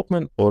application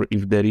development or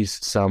if there is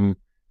some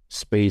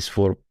space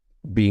for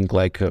being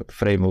like a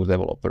framework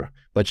developer.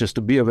 But just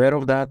to be aware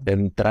of that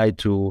and try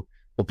to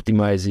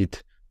optimize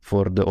it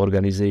for the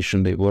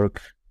organization they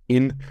work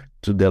in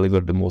to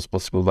deliver the most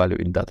possible value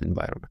in that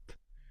environment,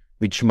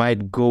 which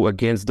might go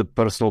against the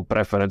personal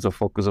preference of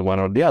focus on one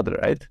or the other,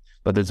 right?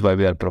 But that's why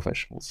we are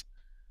professionals.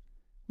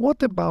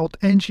 What about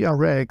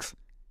NGRX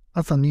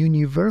as an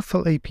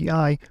universal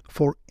API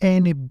for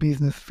any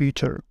business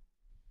feature?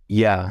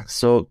 Yeah,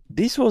 so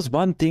this was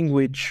one thing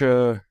which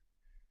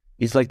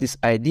is like this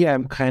idea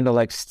I'm kind of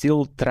like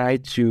still try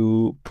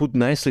to put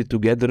nicely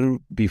together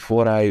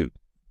before I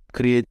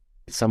create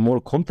some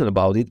more content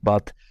about it,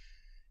 but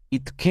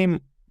it came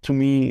to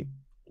me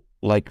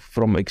like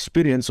from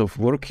experience of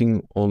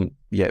working on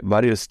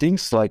various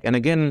things, like, and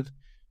again,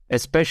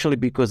 especially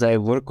because I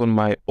work on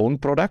my own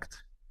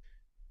product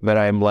where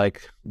I'm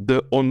like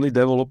the only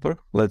developer,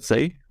 let's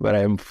say, where I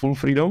am full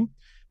freedom,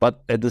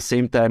 but at the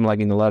same time, like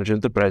in a large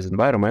enterprise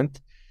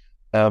environment,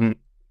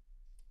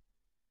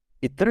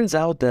 it turns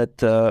out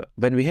that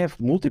when we have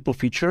multiple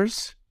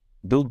features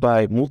built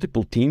by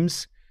multiple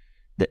teams,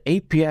 the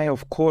API,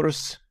 of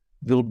course,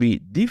 will be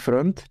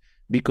different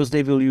because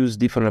they will use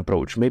different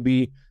approach.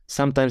 Maybe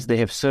sometimes they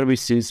have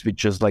services with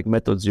just like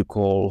methods you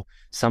call.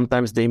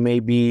 Sometimes they may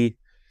be,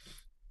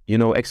 you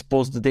know,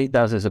 expose the data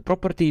as a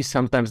property.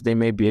 Sometimes they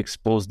may be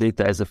expose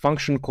data as a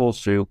function call.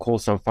 So you call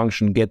some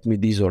function, get me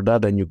this or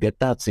that, and you get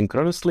that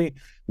synchronously.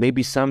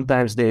 Maybe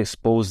sometimes they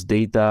expose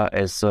data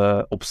as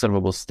a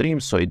observable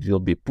stream. So it will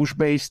be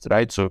push-based,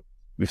 right? So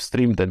with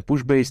stream, then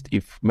push-based.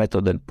 If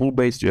method, then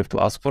pull-based, you have to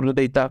ask for the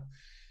data.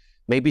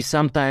 Maybe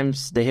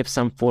sometimes they have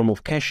some form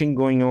of caching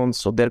going on.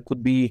 So there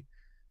could be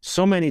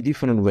so many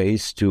different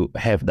ways to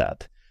have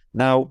that.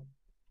 Now,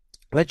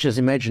 let's just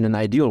imagine an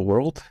ideal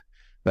world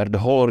where the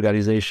whole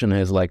organization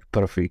has like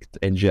perfect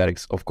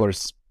NGRX. Of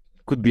course,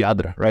 could be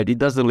other, right? It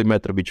doesn't really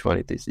matter which one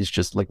it is. It's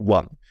just like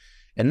one.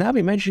 And now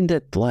imagine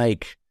that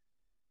like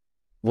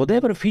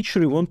whatever feature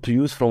you want to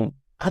use from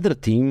other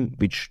team,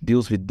 which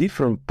deals with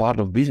different part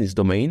of business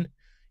domain,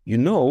 you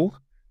know,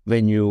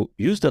 when you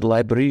use that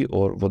library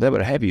or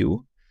whatever have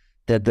you,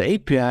 that the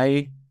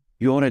API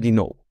you already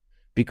know.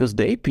 Because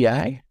the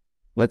API,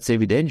 let's say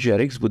with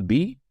NGRX would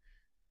be,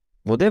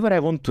 whatever I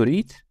want to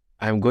read,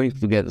 I'm going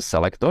to get a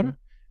selector,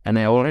 and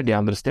I already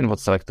understand what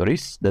selector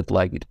is, that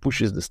like it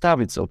pushes the stuff,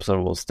 it's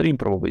observable stream,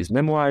 probably is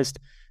memoized.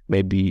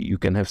 Maybe you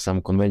can have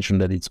some convention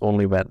that it's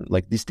only when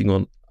like this thing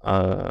on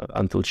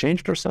until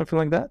changed or something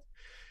like that.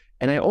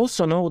 And I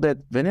also know that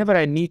whenever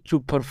I need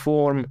to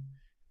perform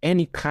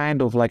any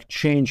kind of like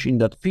change in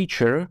that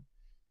feature,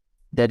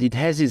 that it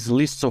has its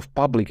lists of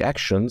public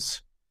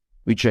actions,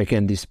 which I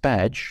can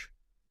dispatch,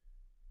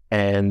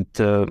 and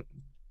that's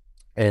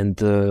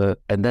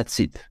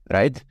it,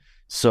 right?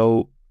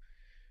 So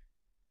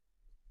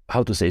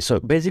how to say? So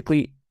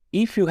basically,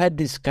 if you had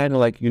this kind of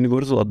like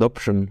universal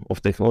adoption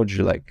of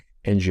technology like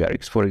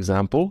NGRX, for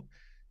example,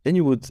 then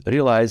you would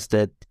realize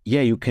that,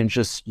 yeah, you can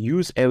just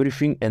use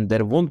everything and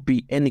there won't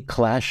be any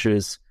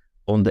clashes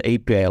on the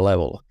API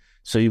level.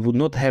 So you would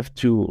not have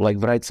to like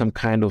write some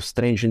kind of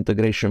strange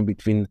integration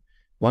between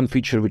one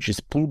feature which is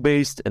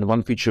pull-based and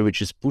one feature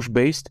which is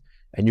push-based,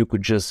 and you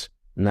could just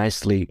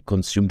nicely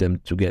consume them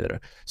together.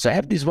 So I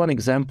have this one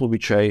example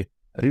which I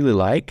really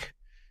like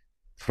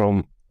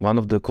from one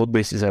of the code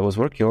bases I was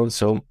working on.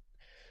 So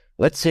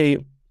let's say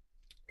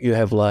you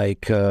have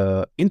like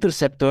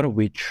interceptor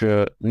which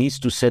needs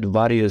to set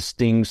various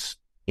things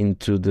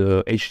into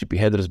the HTTP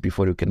headers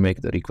before you can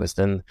make the request.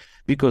 And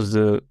because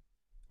the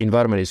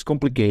environment is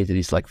complicated,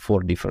 it's like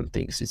 4 different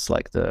things. It's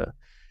like the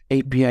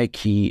API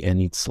key,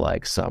 and it's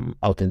like some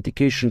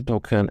authentication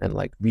token, and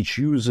like which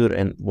user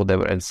and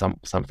whatever, and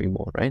something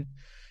more, right?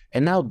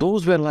 And now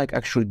those were like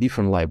actually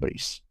different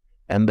libraries,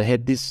 and they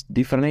had these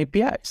different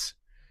APIs.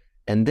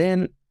 And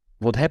then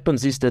what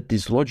happens is that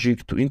this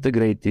logic to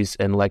integrate this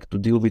and like to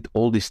deal with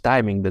all this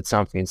timing, that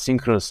something is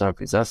synchronous,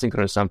 something is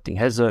asynchronous, something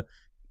has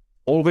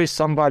always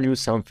some value,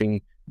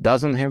 something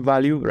doesn't have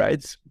value,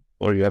 right?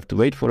 Or you have to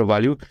wait for a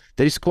value.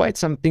 There is quite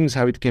some things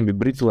how it can be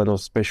brittle, and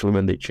especially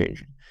when they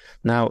change.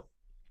 Now,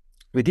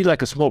 we did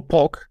like a small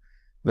POC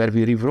where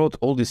we rewrote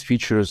all these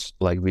features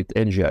like with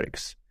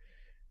NGRX.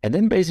 And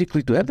then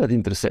basically to have that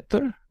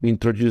interceptor, we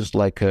introduced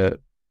like a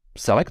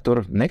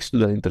selector next to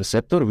that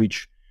interceptor,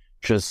 which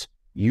just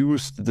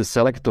used the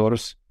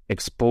selectors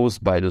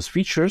exposed by those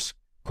features,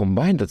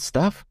 combined that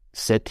stuff,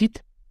 set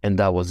it, and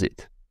that was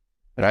it,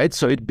 right?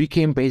 So it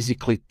became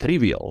basically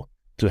trivial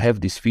to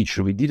have this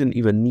feature. We didn't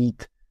even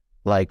need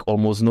like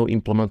almost no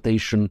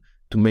implementation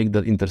to make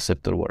that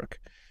interceptor work.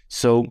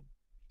 So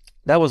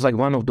that was like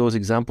one of those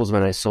examples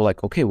when I saw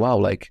like, okay, wow,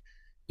 like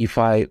if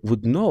I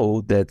would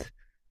know that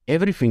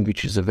everything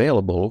which is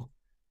available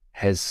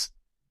has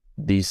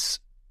this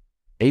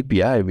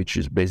API, which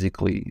is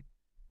basically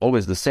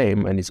always the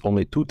same, and it's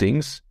only 2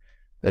 things,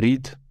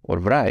 read or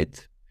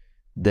write,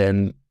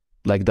 then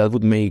like that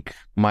would make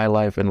my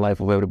life and life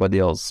of everybody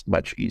else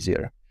much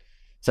easier.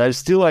 So I'm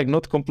still like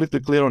not completely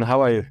clear on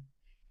how I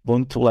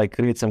want to like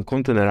create some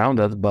content around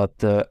that, but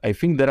I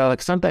think there are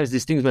like sometimes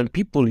these things when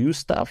people use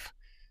stuff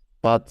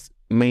but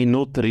may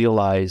not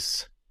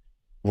realize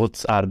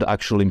what are the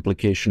actual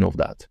implication of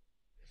that.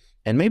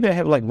 And maybe I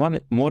have like one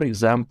more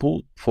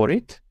example for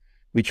it,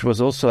 which was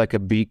also like a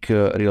big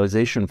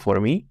realization for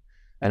me,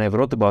 and I've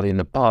wrote about it in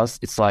the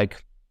past. It's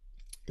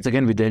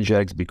again with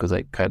NGRX because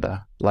I kind of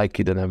like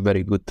it and have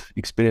very good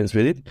experience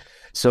with it.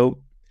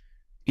 So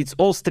it's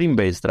all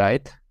stream-based,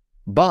 right?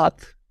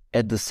 But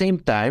at the same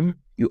time,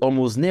 you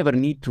almost never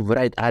need to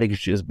write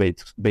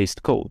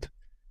RxJS-based code.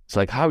 It's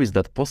like, how is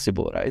that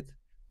possible, right?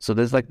 So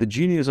there's like the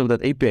genius of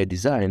that API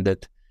design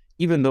that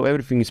even though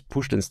everything is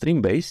pushed and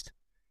stream-based,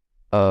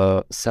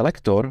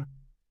 selector,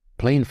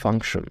 plain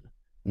function,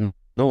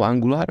 no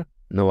Angular,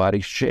 no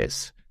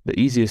RxJS, the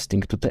easiest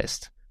thing to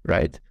test,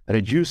 right?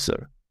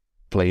 Reducer,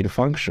 plain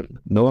function,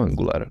 no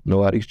Angular, no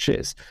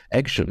RxJS,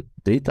 action,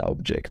 data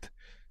object,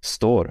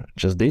 store,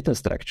 just data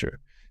structure.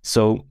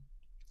 So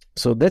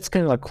that's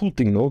kind of a cool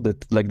thing, no?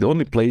 That like the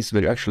only place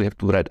where you actually have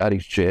to write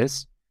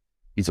RxJS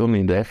is only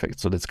in the effect.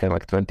 So that's kind of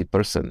like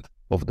 20%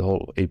 of the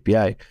whole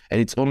API, and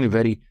it's only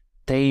very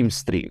tame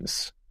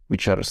streams,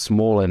 which are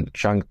small and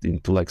chunked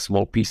into like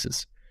small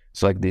pieces.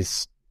 So like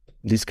this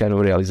kind of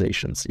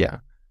realizations, yeah.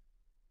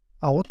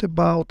 What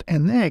about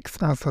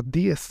NX as a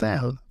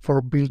DSL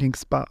for building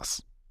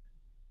spas?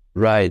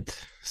 Right.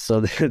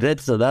 So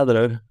that's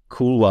another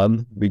cool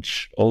one,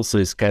 which also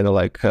is kind of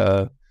like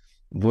a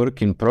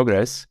work in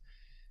progress.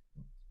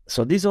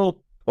 So this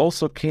all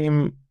also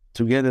came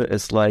together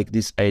as like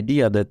this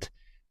idea that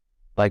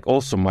like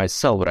also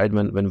myself, right?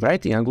 When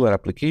writing Angular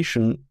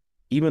application,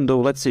 even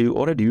though let's say you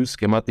already use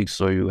schematics,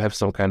 so you have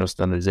some kind of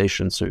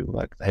standardization, so you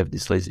like have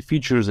these lazy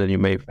features, and you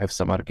may have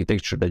some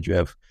architecture that you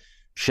have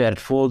shared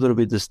folder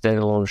with the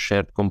standalone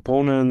shared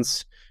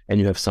components, and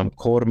you have some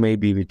core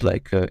maybe with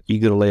like a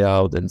eager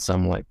layout and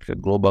some like a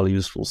global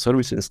useful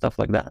service and stuff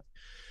like that.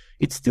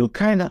 It's still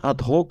kind of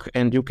ad hoc,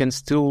 and you can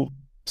still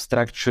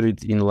structure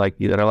it in like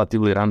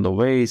relatively random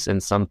ways,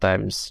 and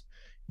sometimes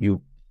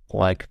you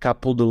like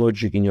couple the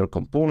logic in your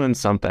components,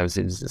 sometimes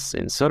it's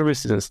in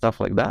services and stuff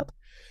like that.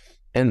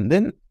 And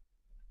then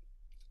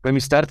when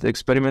we started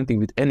experimenting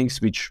with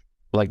NX, which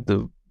like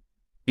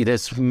it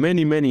has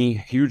many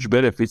huge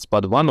benefits,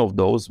 but one of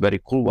those very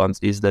cool ones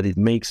is that it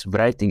makes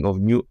writing of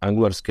new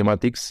Angular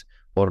schematics,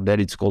 or that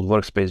it's called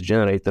workspace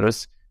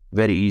generators,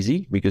 very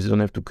easy, because you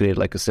don't have to create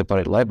like a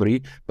separate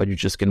library, but you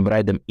just can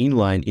write them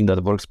inline in that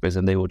workspace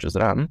and they will just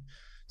run.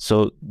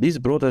 So this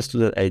brought us to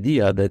the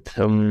idea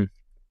that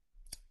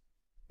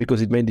because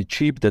it made it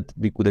cheap, that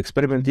we could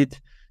experiment it,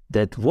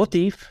 that what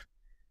if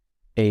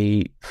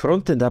a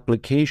front-end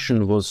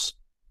application was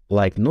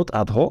like not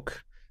ad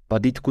hoc,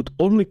 but it could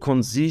only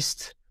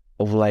consist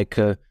of like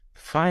a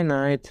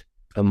finite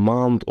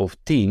amount of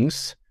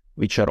things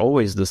which are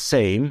always the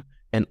same,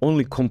 and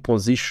only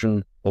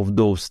composition of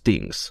those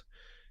things.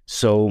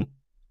 So,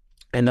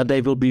 and that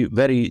they will be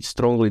very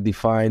strongly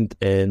defined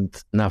and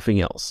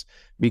nothing else.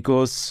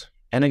 Because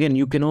And again,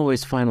 you can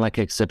always find like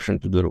exception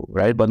to the rule,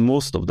 right? But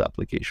most of the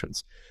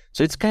applications.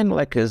 So it's kind of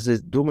like as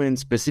a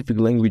domain-specific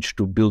language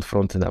to build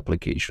front-end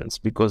applications,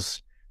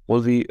 because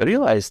what we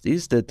realized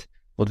is that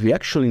what we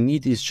actually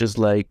need is just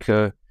like,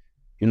 you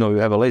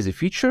have a lazy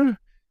feature,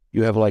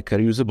 you have like a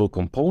reusable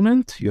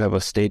component, you have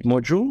a state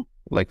module,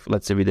 like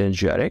let's say with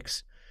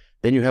NGRX,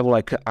 then you have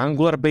like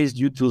Angular-based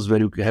utils where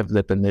you have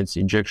dependency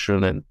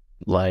injection and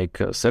like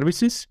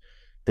services.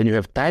 Then you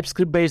have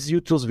TypeScript-based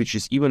utils, which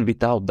is even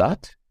without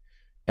that.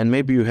 And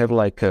maybe you have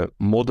like a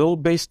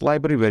model-based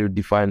library where you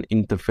define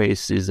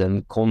interfaces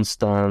and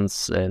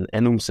constants and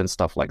enums and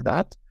stuff like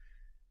that.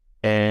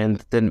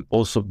 And then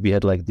also we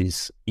had like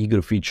this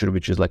eager feature,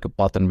 which is like a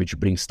pattern which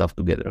brings stuff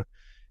together.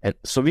 And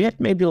so we had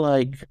maybe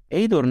like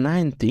 8 or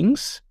 9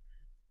 things.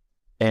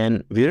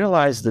 And we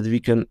realized that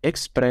we can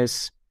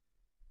express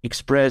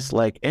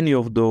like any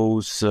of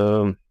those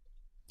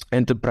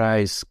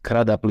enterprise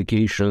CRUD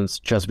applications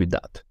just with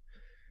that.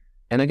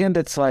 And again,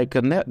 that's like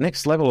a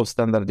next level of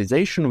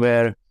standardization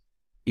where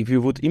if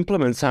you would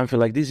implement something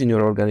like this in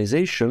your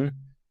organization,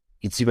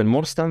 it's even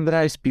more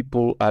standardized.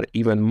 People are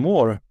even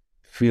more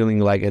feeling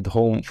like at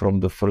home from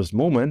the first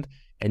moment,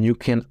 and you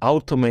can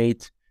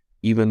automate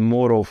even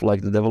more of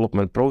like the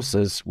development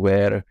process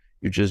where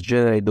you just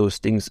generate those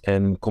things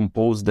and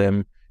compose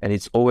them, and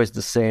it's always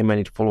the same and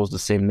it follows the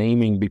same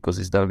naming because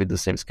it's done with the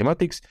same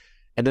schematics.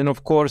 And then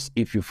of course,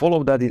 if you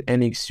follow that in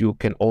NX, you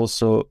can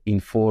also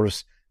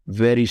enforce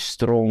very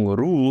strong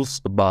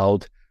rules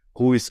about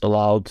who is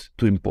allowed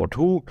to import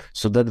who.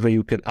 So that way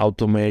you can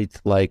automate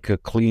like a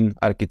clean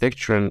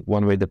architecture and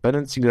one-way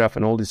dependency graph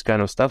and all this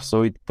kind of stuff.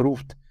 So it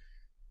proved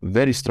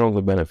very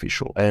strongly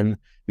beneficial. And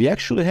we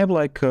actually have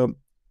like a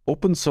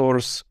open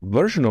source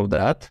version of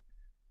that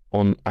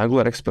on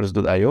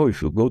angularexperts.io.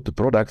 If you go to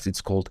products,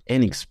 it's called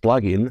NX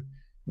plugin,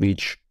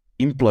 which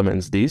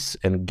implements this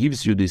and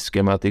gives you these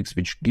schematics,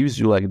 which gives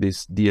you like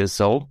this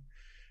DSL.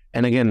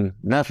 And again,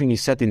 nothing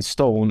is set in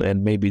stone,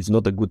 and maybe it's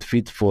not a good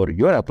fit for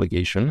your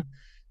application,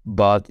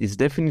 but it's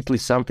definitely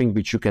something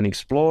which you can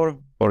explore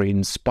or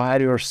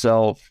inspire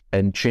yourself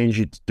and change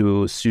it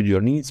to suit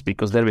your needs,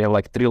 because there we have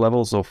like 3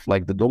 levels of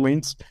like the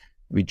domains,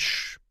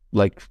 which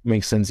like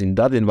makes sense in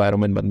that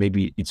environment, but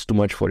maybe it's too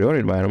much for your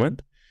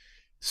environment.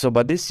 So,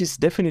 but this is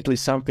definitely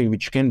something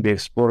which can be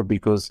explored,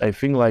 because I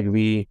think like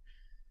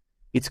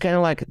it's kind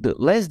of like the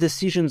less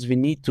decisions we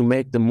need to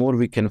make, the more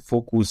we can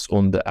focus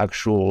on the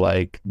actual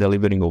like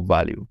delivering of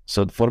value.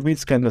 So for me,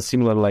 it's kind of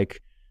similar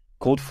like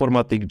code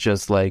formatting,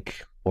 just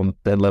like on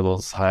 10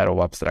 levels higher of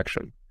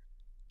abstraction.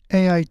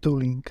 AI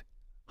tooling.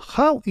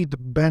 How it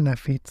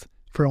benefits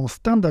from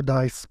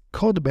standardized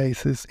code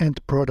bases and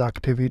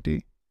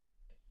productivity.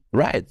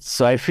 Right.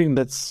 So I think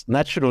that's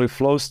naturally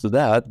flows to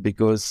that,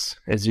 because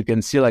as you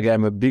can see, like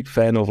I'm a big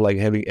fan of like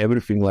having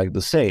everything like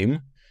the same.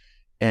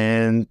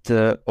 And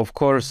of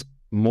course,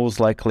 most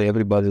likely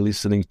everybody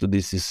listening to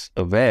this is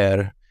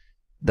aware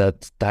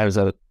that times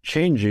are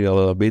changing a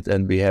little bit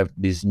and we have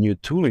this new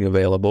tooling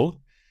available.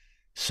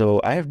 So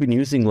I have been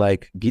using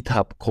like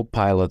GitHub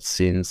Copilot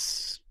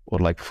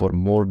for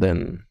more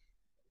than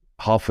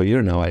half a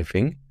year now, I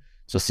think.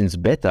 So since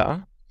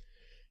beta.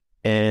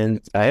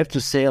 And I have to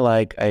say,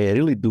 like, I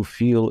really do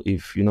feel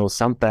if,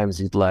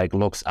 sometimes it like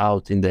logs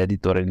out in the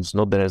editor and it's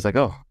not there. It's like,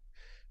 oh,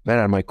 where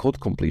are my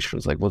code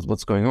completions? Like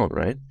what's going on,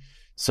 right?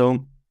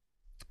 So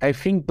I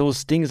think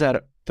those things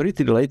are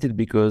pretty related,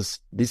 because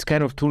this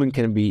kind of tooling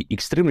can be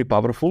extremely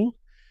powerful.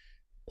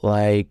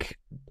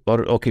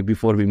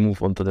 Before we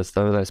move on to the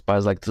standardized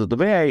parts, so the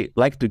way I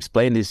like to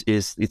explain this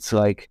is, it's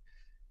like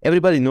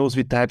everybody knows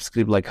with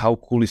TypeScript, like how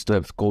cool is to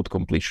have code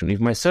completion. If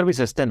my service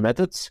has 10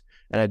 methods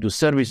and I do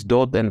service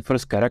dot and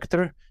first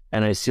character,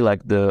 and I see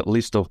like the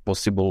list of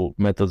possible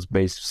methods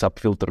based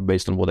subfilter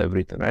based on what I've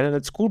written, right? And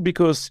that's cool,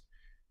 because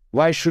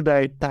why should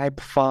I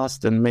type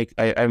fast and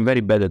I'm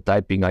very bad at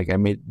typing. Like I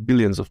made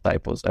billions of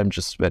typos. I'm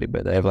just very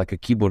bad. I have like a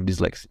keyboard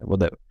dyslexia,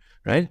 whatever,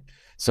 right?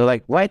 So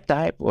like why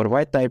type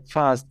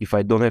fast if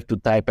I don't have to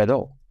type at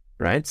all,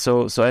 right?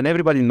 So and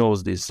everybody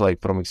knows this like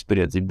from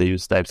experience if they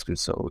use TypeScript.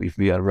 So if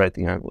we are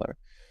writing Angular.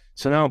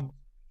 So now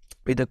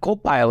with the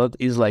Copilot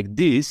is like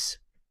this,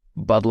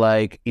 but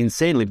like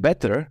insanely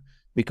better,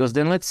 because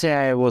then let's say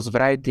I was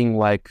writing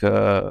like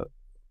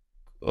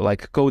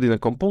code in a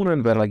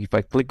component where like if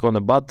I click on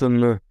a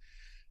button,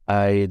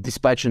 I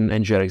dispatch an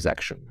NGRX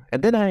action.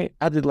 And then I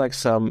added like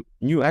some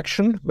new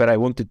action where I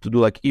wanted to do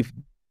like, if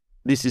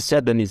this is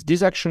set, then it's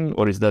this action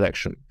or it's that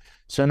action.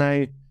 So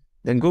I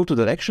then go to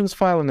that actions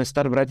file and I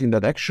start writing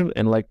that action.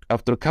 And like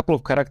after a couple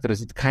of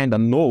characters, it kind of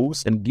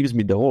knows and gives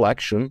me the whole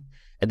action.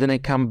 And then I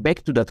come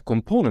back to that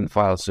component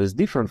file. So it's a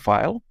different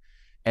file.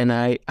 And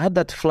I add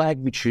that flag,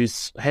 which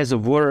has a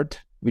word,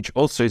 which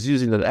also is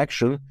using that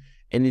action.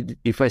 And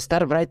if I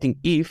start writing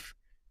if,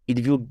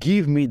 it will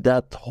give me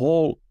that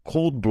whole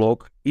code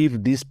block,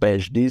 if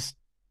dispatch this,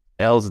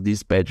 else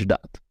dispatch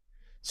that.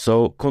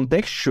 So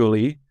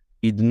contextually,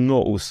 it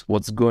knows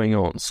what's going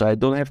on. So I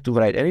don't have to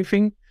write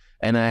anything.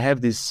 And I have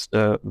this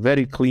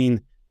very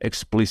clean,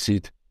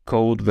 explicit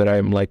code where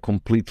I'm like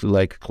completely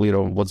like clear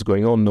on what's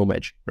going on, no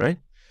magic, right?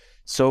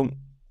 So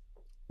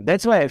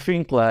That's why I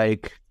think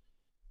like,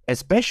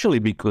 especially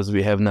because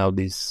we have now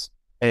this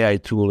AI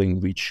tooling,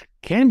 which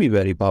can be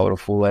very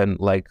powerful and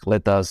like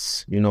let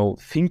us,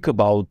 think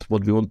about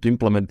what we want to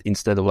implement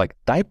instead of like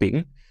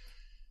typing.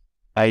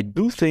 I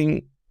do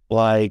think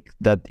like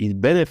that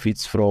it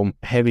benefits from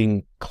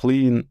having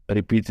clean,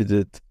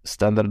 repeated,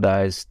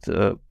 standardized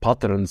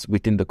patterns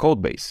within the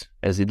code base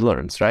as it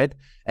learns, right?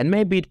 And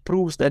maybe it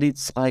proves that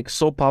it's like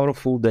so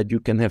powerful that you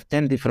can have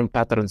 10 different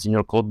patterns in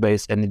your code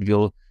base and it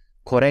will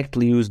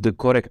correctly use the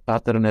correct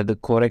pattern at the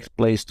correct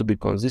place to be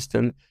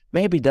consistent.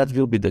 Maybe that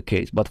will be the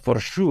case, but for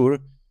sure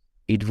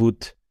it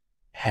would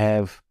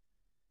have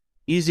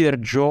easier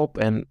job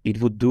and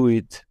it would do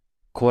it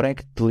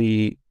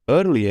correctly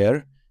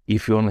earlier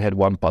if you only had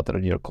one pattern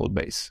in your code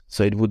base.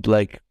 So it would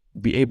like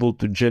be able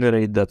to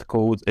generate that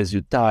code as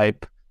you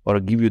type or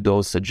give you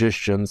those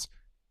suggestions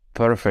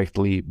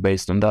perfectly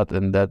based on that.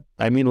 And that,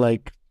 I mean,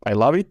 like, I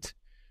love it.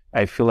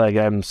 I feel like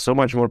I'm so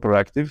much more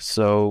proactive.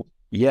 So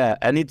yeah,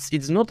 and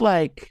it's not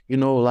like,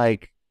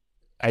 like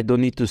I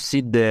don't need to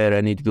sit there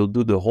and it will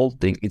do the whole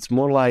thing. It's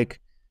more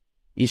like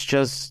it's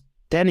just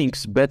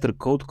 10x better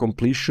code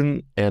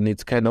completion, and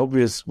it's kind of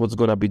obvious what's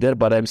going to be there,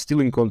 but I'm still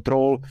in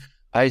control.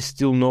 I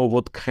still know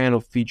what kind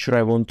of feature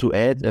I want to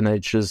add, and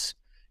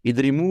it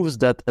removes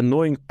that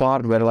annoying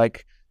part where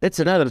like, that's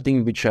another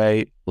thing which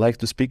I like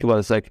to speak about.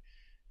 It's like,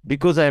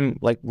 because I'm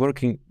like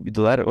working with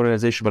the latter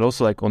organization, but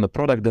also like on the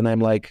product, then I'm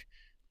like,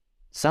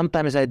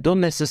 sometimes I don't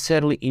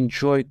necessarily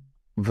enjoy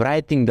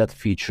writing that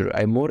feature.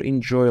 I more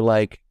enjoy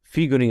like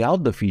figuring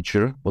out the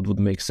feature, what would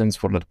make sense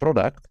for that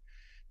product.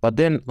 But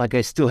then like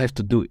I still have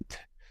to do it.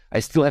 I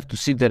still have to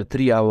sit there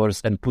 3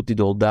 hours and put it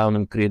all down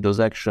and create those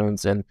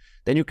actions. And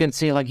then you can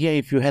say like, yeah,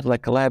 if you had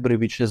like a library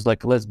which has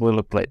like less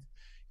boilerplate,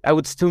 I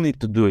would still need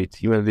to do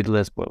it even with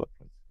less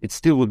boilerplate. It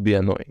still would be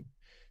annoying.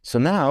 So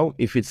now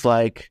if it's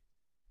like,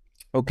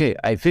 okay,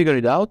 I figured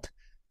it out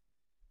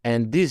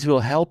and this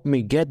will help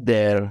me get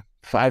there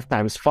 5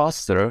 times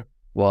faster.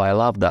 Well, I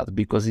love that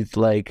because it's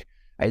like,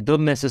 I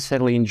don't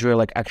necessarily enjoy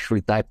like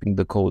actually typing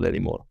the code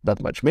anymore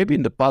that much. Maybe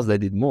in the past I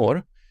did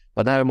more,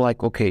 but now I'm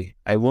like, okay,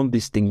 I want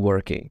this thing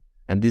working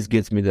and this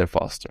gets me there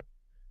faster.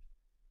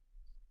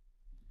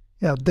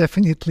 Yeah,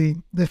 definitely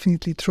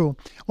true.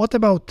 What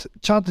about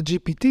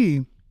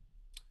ChatGPT?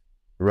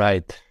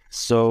 Right.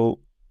 So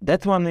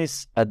that one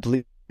is at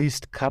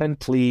least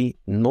currently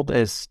not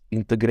as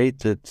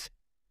integrated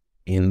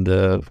in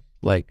the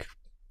like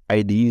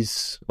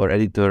IDs or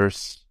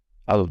editors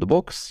out of the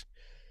box.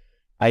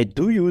 I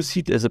do use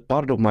it as a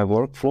part of my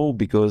workflow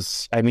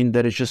because, I mean,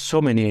 there is just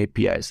so many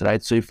APIs,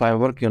 right? So if I'm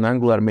working on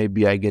Angular,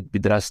 maybe I get a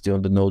bit rusty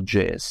on the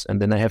Node.js,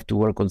 and then I have to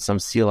work on some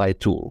CLI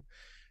tool.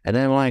 And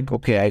I'm like,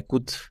 okay, I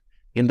could,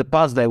 in the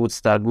past, I would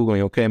start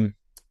Googling, okay,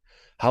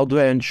 how do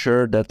I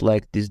ensure that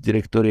like this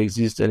directory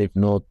exists? And if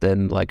not,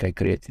 then like I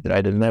create it,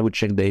 right? And then I would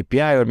check the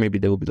API, or maybe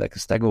there would be like a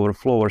Stack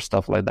Overflow or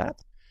stuff like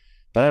that.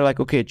 But I'm like,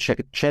 okay, check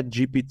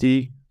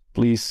ChatGPT,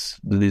 please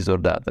do this or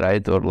that,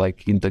 right? Or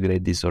like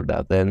integrate this or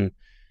that. And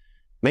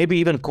maybe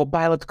even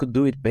Copilot could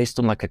do it based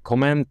on like a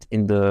comment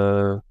in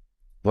the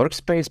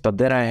workspace, but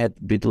there I had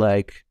a bit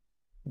like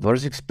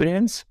worse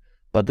experience.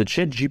 But the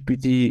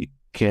ChatGPT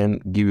can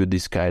give you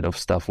this kind of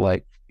stuff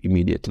like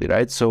immediately,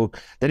 right? So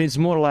then it's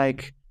more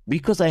like,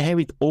 because I have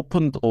it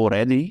opened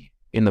already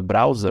in the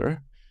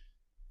browser,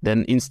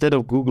 then instead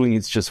of Googling,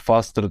 it's just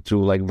faster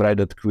to like write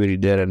that query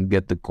there and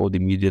get the code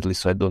immediately,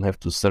 so I don't have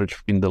to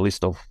search in the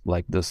list of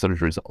like the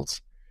search results,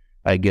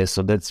 I guess.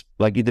 So that's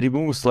like, it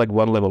removes like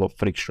one level of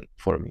friction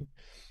for me.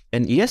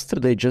 And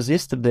just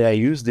yesterday, I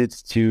used it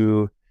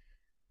to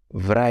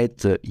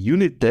write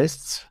unit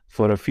tests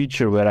for a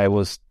feature where I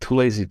was too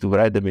lazy to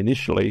write them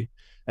initially.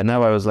 And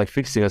now I was like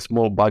fixing a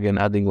small bug and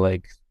adding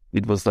like,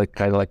 it was like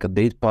kind of like a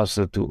date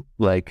parser to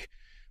like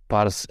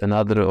parse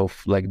another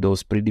of like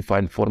those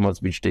predefined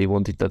formats, which they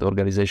wanted that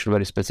organization,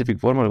 very specific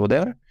format or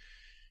whatever.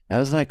 I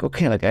was like,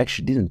 okay, like I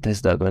actually didn't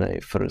test that when I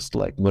first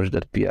like merged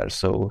that PR.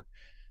 So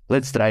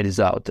let's try this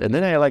out. And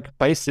then I like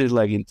pasted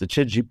like into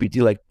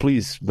ChatGPT, like,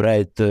 please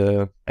write,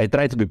 I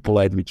try to be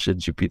polite with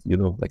ChatGPT,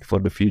 like for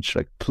the future,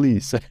 like,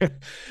 please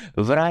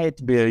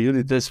write me a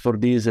unit test for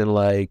this and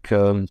like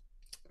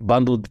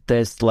bundle the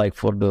test like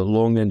for the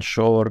long and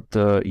short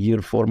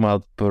year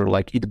format per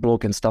like it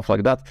block and stuff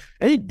like that.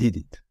 And it did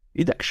it.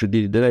 It actually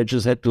did it. Then I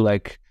just had to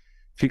like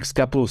fix a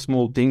couple of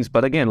small things.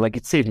 But again, like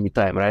it saved me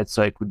time, right?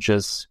 So I could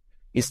just,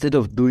 instead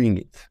of doing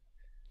it.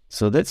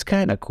 So that's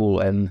kind of cool.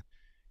 And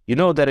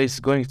there is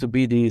going to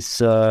be this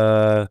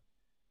GitHub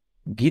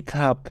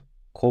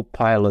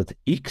Copilot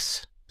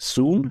X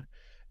soon,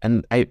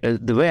 and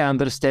the way I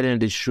understand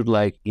it, it should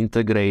like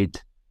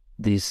integrate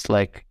this,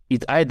 like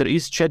it either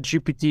is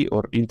ChatGPT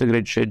or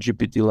integrate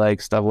ChatGPT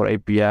like stuff or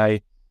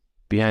API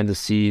behind the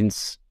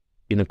scenes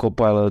in a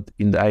Copilot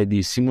in the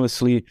IDE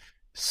seamlessly.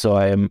 So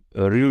I am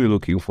really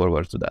looking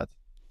forward to that.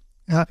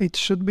 It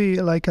should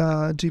be like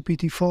a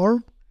GPT-4.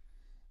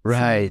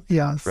 Right. So,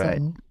 yeah.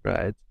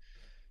 Right.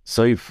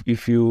 So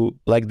if you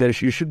like,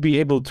 you should be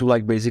able to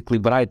like basically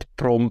write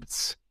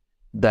prompts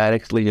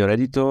directly in your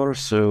editor.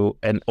 So,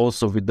 and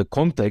also with the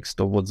context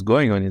of what's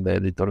going on in the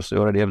editor. So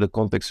you already have the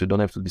context, so you don't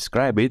have to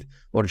describe it,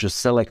 or just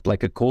select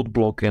like a code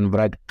block and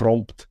write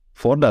prompt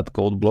for that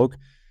code block.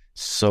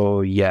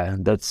 So yeah,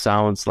 that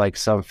sounds like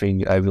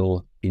something I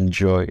will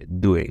enjoy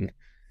doing.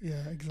 Yeah,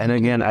 exactly. And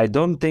again, I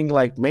don't think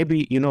like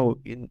maybe,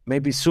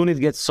 maybe soon it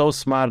gets so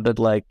smart that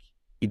like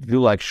it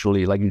will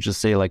actually, like you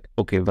just say like,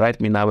 okay, write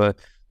me now a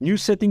new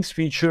settings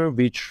feature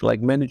which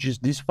like manages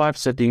these 5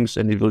 settings,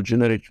 and it will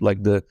generate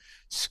like the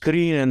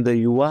screen and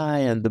the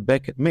UI and the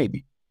backend,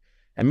 maybe.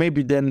 And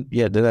maybe then,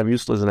 then I'm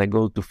useless and I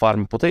go to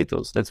farm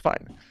potatoes. That's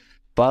fine.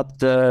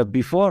 But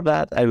before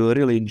that, I will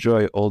really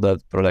enjoy all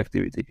that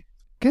productivity.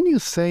 Can you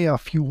say a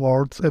few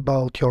words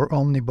about your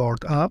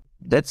Omniboard app?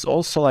 That's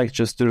also like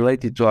just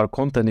related to our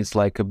content. It's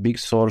like a big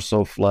source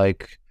of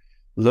like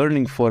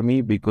learning for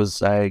me,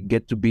 because I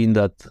get to be in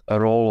that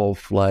role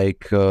of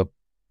like a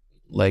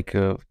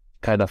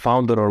kind of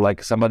founder, or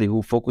like somebody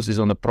who focuses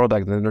on the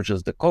product and not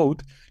just the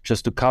code,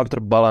 just to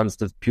counterbalance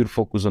that pure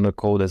focus on the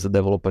code as a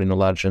developer in a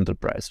large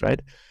enterprise,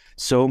 right?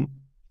 So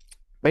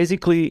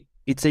basically,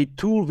 it's a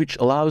tool which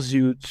allows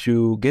you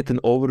to get an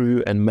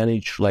overview and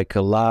manage like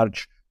a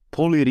large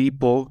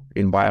polyrepo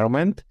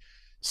environment.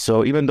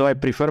 So even though I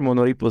prefer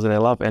monorepos and I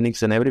love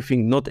NX and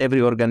everything, not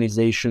every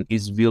organization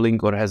is willing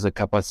or has a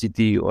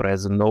capacity or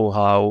has a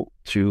know-how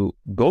to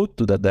go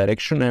to that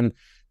direction, and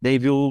they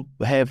will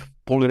have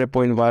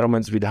polyrepo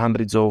environments with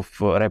hundreds of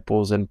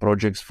repos and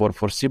projects for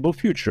foreseeable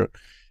future.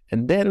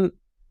 And then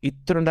it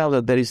turned out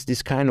that there is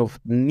this kind of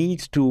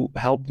need to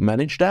help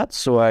manage that.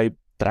 So I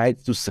tried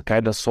to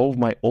kind of solve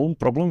my own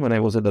problem when I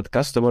was at that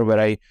customer, where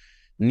I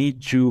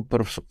need to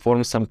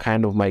perform some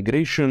kind of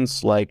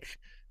migrations, like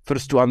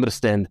first to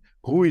understand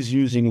who is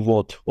using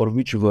what or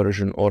which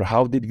version, or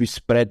how did we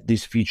spread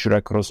this feature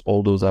across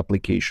all those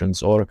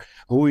applications, or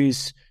who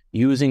is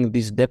using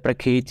this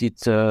deprecated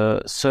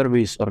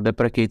service or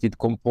deprecated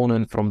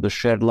component from the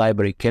shared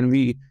library. Can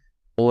we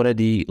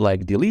already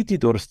like delete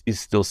it, or is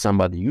still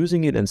somebody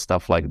using it, and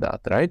stuff like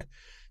that, right?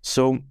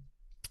 So,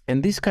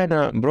 and this kind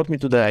of brought me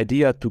to the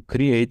idea to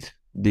create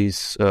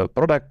this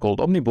product called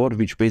Omniboard,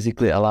 which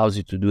basically allows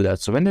you to do that.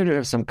 So when you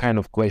have some kind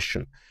of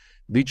question,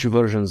 which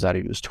versions are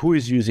used, who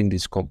is using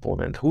this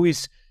component, who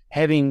is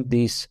having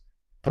this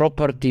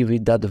property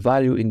with that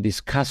value in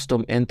this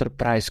custom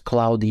enterprise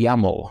cloud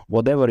YAML,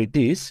 whatever it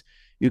is,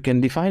 you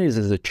can define it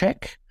as a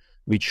check,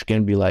 which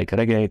can be like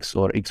regex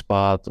or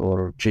XPath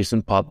or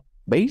JSON path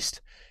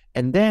based.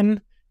 And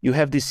then you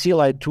have this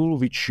CLI tool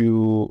which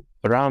you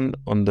run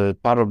on the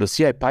part of the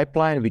CI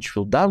pipeline, which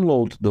will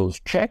download those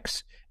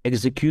checks,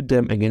 execute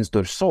them against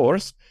their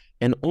source,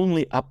 and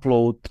only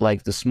upload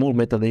like the small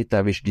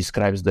metadata which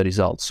describes the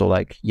results. So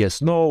like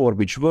yes, no, or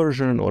which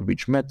version, or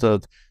which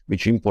method,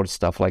 which import,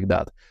 stuff like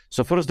that.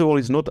 So first of all,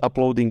 it's not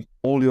uploading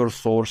all your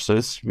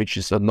sources, which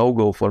is a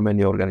no-go for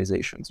many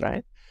organizations,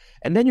 right?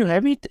 And then you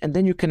have it, and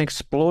then you can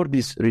explore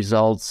these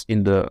results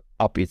in the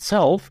app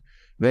itself,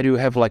 where you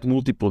have like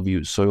multiple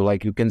views. So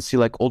like you can see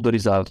like all the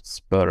results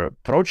per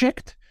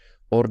project,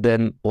 or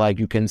then like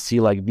you can see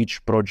like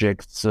which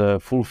projects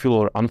fulfill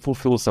or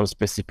unfulfill some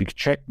specific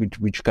check with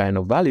which kind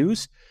of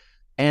values.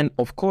 And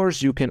of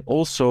course, you can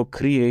also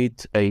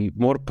create a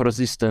more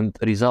persistent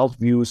result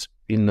views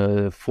in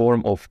the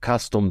form of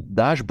custom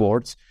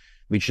dashboards,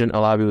 which then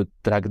allow you to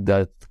track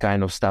that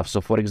kind of stuff. So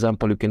for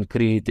example, you can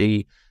create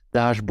a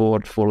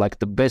dashboard for like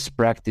the best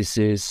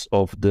practices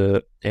of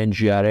the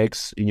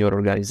NGRX in your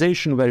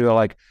organization, where you're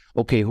like,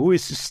 okay, who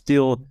is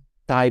still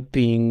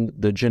typing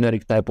the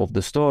generic type of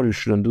the store? You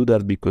shouldn't do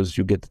that because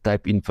you get the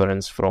type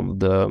inference from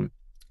the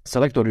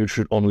selector. You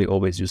should only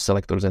always use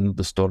selectors and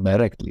the store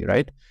directly,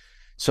 right?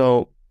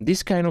 So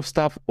this kind of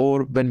stuff.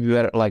 Or when we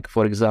were like,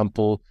 for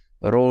example,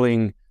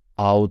 rolling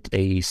out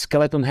a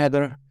skeleton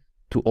header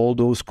to all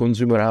those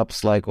consumer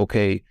apps, like,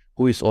 okay,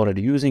 who is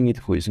already using it,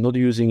 who is not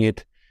using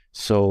it.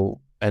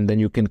 So, and then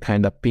you can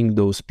kind of ping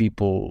those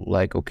people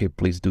like, okay,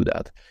 please do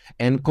that.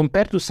 And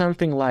compared to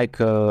something like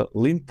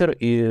Linter,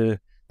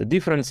 the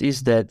difference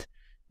is that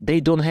they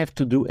don't have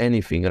to do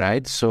anything,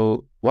 right?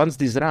 So once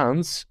this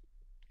runs,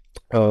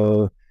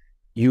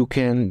 you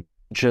can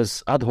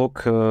just ad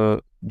hoc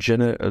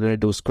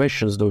generate those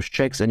questions, those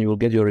checks, and you will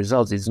get your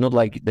results. It's not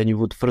like then you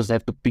would first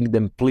have to ping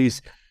them,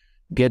 please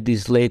get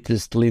this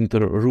latest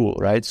linter rule,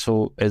 right?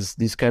 So as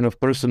this kind of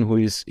person who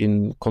is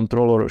in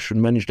control or should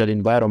manage that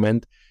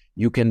environment,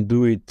 you can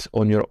do it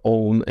on your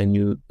own, and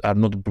you are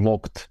not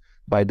blocked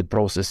by the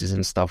processes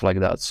and stuff like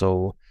that.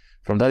 So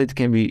from that, it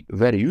can be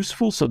very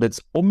useful. So that's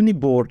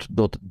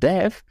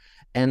omniboard.dev.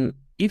 And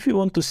if you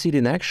want to see it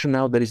in action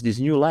now, there is this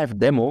new live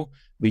demo,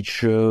 which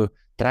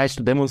tries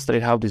to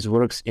demonstrate how this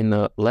works in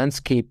a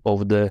landscape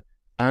of the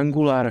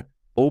Angular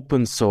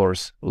open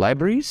source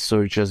libraries.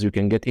 So just you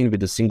can get in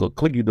with a single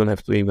click. You don't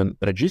have to even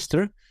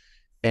register.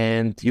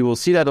 And you will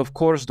see that, of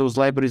course, those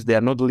libraries, they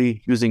are not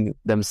really using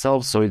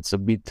themselves. So it's a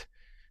bit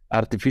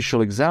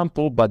artificial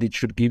example, but it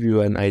should give you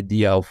an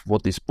idea of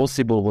what is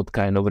possible, what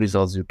kind of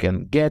results you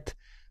can get,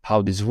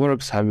 how this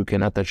works, how you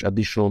can attach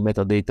additional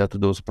metadata to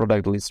those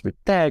product lists with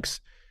tags.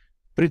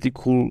 pretty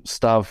cool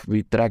stuff.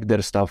 We track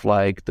their stuff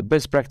like the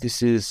best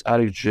practices,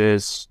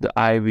 RxJS, the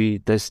Ivy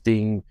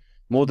testing,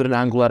 modern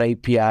Angular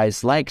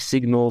APIs like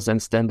signals and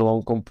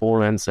standalone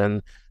components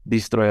and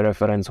destroy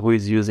reference, who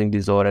is using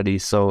this already.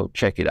 So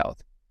check it out.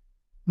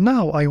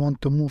 Now I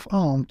want to move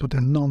on to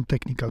the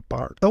non-technical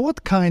part. So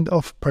what kind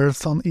of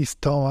person is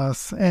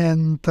Tomas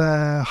and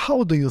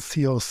how do you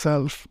see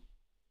yourself?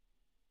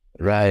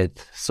 Right.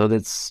 So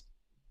that's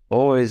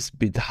always a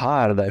bit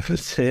hard, I would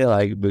say,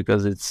 like,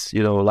 because it's,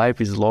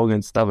 life is long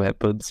and stuff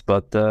happens.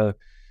 But so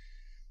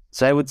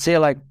I would say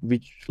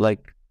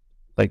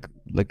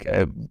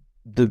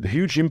the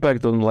huge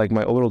impact on like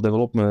my overall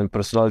development and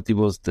personality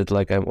was that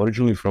like I'm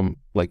originally from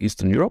like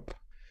Eastern Europe.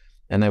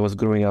 And I was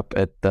growing up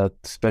at that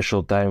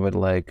special time when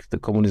like the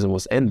communism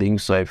was ending.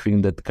 So I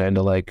think that kind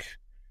of like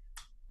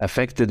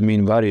affected me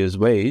in various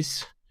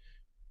ways.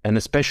 And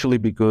especially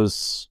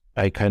because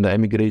I kind of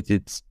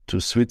emigrated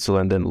to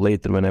Switzerland and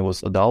later when I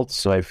was adult.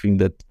 So I think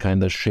that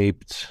kind of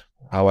shaped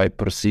how I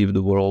perceive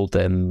the world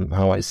and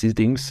how I see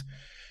things.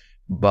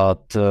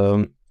 But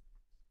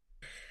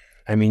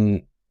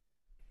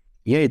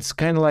it's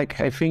kind of like,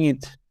 I think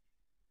it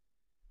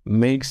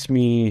makes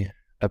me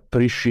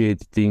appreciate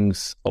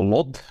things a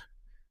lot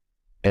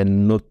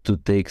and not to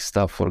take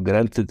stuff for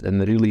granted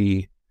and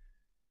really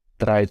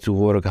try to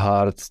work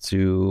hard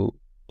to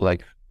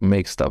like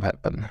make stuff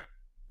happen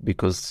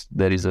because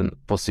there is a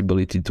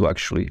possibility to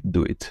actually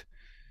do it.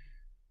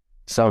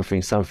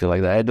 Something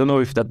like that. I don't know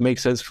if that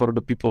makes sense for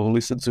the people who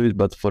listen to it,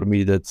 but for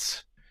me,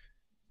 that's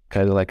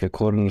kind of like a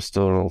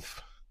cornerstone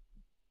of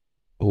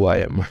who I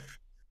am.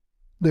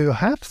 Do you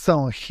have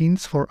some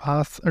hints for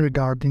us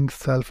regarding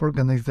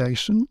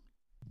self-organization?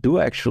 Do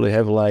actually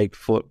have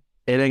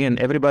and again,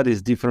 everybody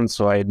is different,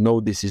 so I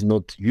know this is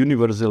not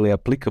universally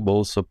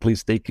applicable, so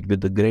please take it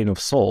with a grain of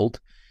salt.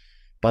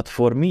 But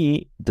for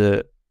me,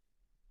 the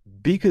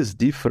biggest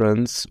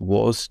difference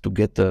was to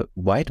get a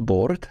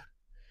whiteboard.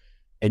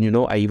 And,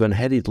 I even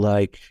had it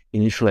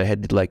initially I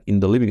had it in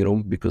the living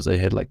room because I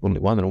had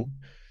only one room.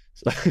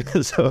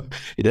 So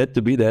it had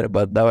to be there,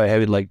 but now I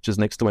have it just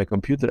next to my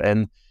computer.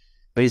 And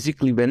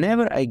basically,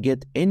 whenever I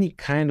get any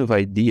kind of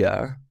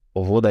idea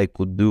of what I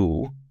could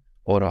do,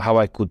 or how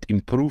I could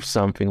improve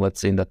something,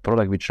 let's say in that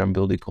product which I'm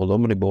building called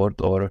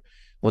Omniboard or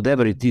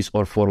whatever it is,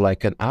 or for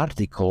an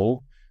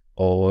article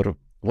or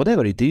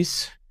whatever it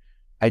is,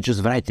 I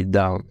just write it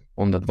down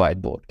on that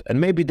whiteboard.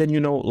 And maybe then,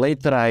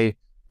 later I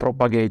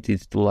propagate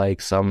it to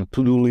some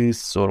to-do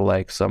lists or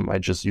I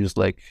just use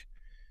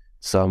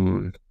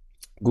some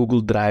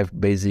Google Drive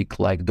basic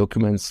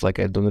documents. I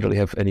don't really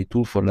have any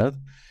tool for that.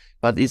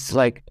 But it's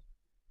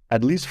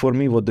at least for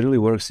me, what really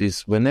works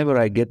is whenever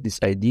I get this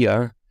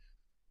idea,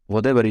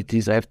 whatever it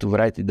is, I have to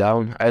write it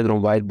down either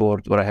on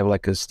whiteboard or I have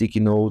a sticky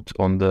note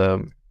on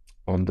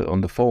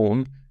the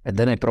phone, and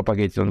then I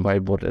propagate it on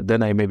whiteboard, and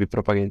then I maybe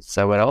propagate it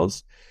somewhere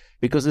else.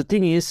 Because the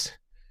thing is,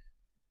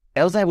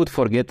 else I would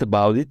forget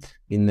about it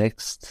in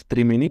next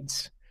 3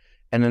 minutes.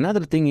 And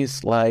another thing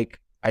is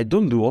I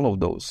don't do all of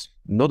those,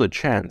 not a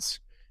chance.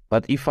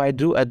 But if I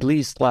do at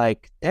least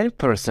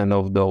 10%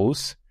 of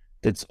those,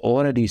 that's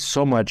already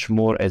so much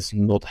more as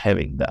not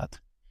having that.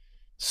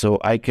 So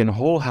I can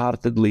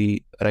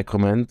wholeheartedly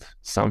recommend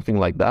something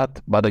like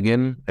that. But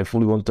again, I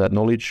fully want to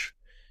acknowledge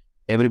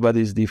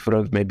everybody is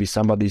different. Maybe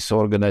somebody is so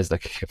organized,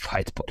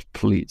 whiteboard,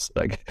 please.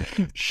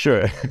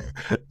 Sure,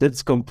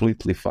 that's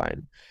completely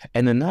fine.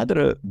 And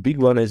another big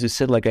one, as you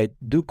said, I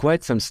do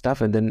quite some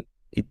stuff, and then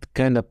it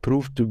kind of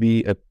proved to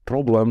be a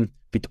problem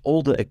with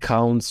all the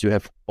accounts you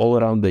have all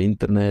around the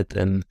internet.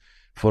 And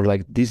for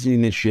this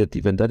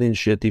initiative and that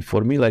initiative,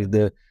 for me,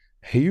 the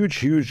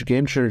huge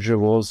game changer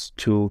was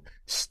to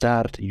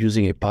start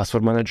using a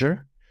password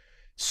manager.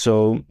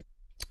 So,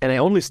 and I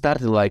only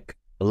started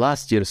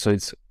last year, so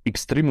it's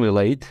extremely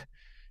late.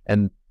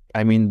 And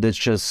I mean, that's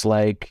just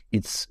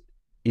it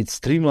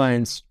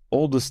streamlines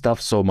all the stuff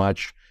so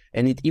much.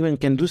 And it even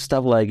can do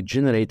stuff like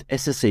generate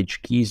SSH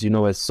keys,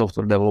 as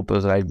software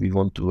developers, right? We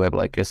want to have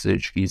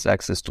SSH keys,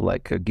 access to a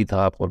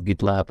GitHub or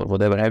GitLab or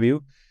whatever have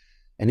you.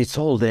 And it's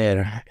all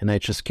there, and I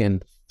just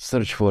can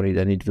search for it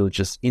and it will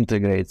just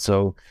integrate.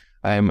 So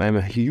I'm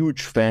a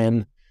huge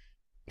fan.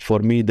 For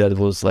me, that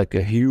was a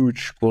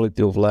huge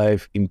quality of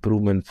life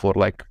improvement for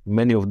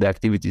many of the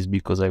activities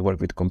because I work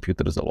with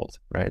computers a lot,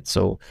 right?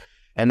 So,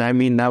 and I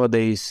mean,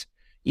 nowadays,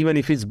 even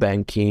if it's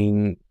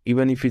banking,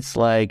 even if it's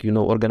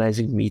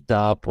organizing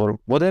meetup or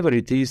whatever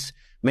it is,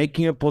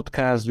 making a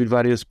podcast with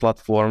various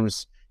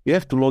platforms, you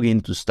have to log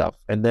into stuff.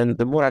 And then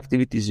the more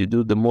activities you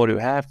do, the more you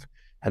have.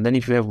 And then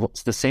if you have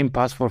the same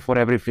password for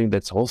everything,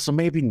 that's also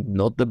maybe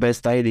not the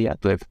best idea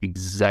to have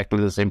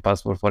exactly the same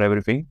password for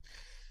everything.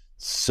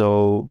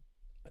 So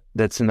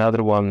that's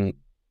another one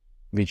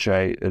which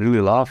I really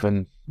love,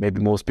 and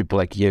maybe most people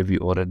we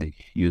already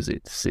use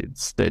it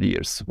since 10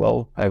 years.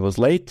 Well, I was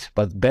late,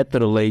 but better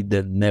late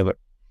than never.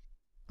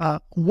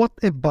 What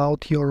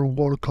about your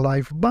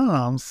work-life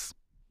balance?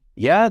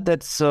 Yeah,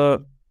 that's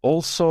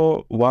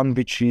also one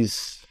which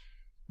is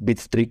a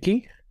bit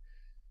tricky.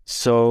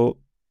 So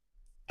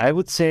I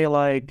would say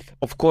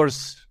of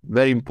course,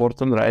 very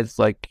important, right? It's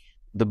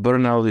the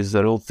burnout is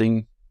the real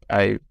thing.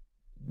 I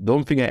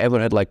don't think I ever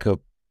had like a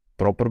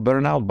proper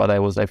burnout, but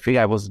I think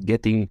I was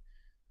getting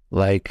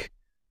like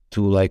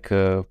to like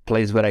a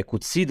place where I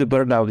could see the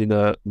burnout in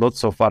a not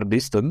so far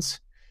distance.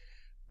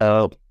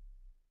 And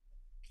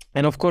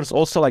of course,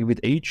 also like with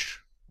age,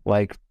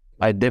 like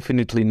I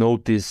definitely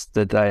noticed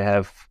that I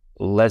have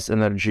less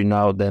energy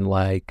now than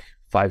like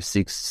 5,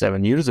 6,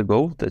 7 years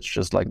ago. That's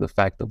just like the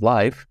fact of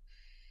life.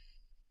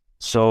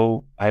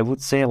 So I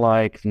would say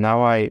like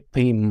now I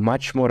pay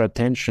much more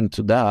attention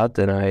to that,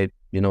 and I,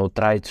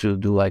 try to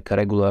do like a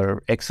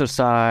regular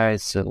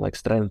exercise and like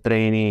strength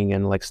training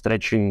and like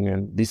stretching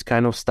and this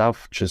kind of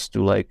stuff just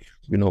to like,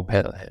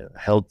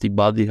 healthy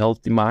body,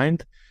 healthy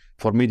mind.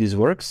 For me, this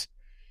works.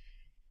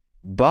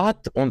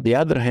 But on the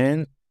other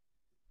hand,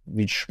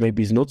 which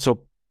maybe is not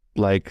so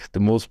like the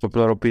most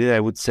popular opinion,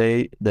 I would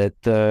say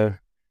that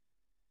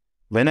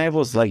when I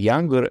was like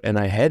younger and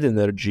I had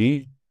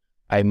energy,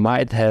 I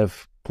might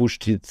have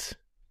pushed it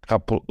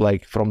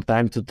from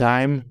time to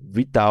time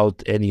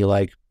without any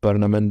like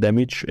permanent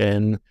damage,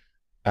 and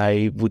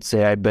I would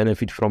say I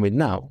benefit from it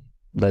now.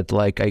 That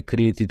like I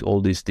created all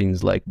these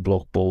things like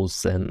blog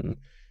posts and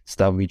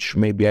stuff which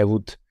maybe I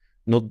would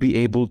not be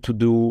able to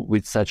do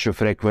with such a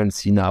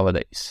frequency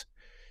nowadays.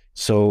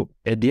 So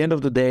at the end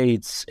of the day,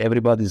 it's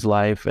everybody's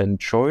life and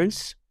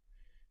choice,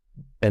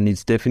 and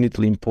it's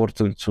definitely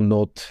important to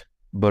not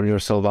burn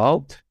yourself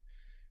out.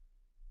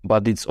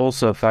 But it's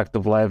also a fact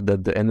of life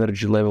that the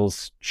energy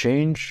levels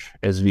change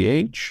as we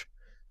age.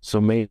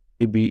 So maybe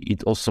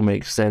it also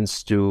makes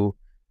sense to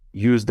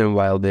use them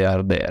while they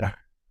are there.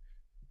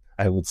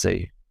 I would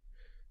say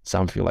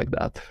something like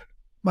that.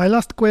 My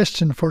last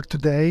question for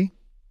today.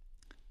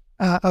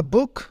 A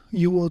book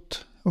you would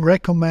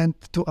recommend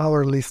to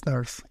our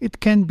listeners? It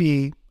can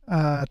be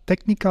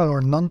technical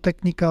or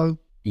non-technical.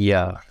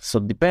 Yeah, so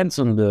it depends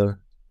on the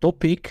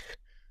topic.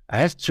 I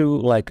have to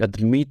like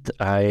admit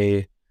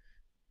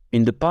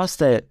in the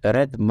past I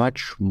read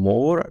much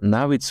more.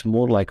 Now it's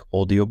more like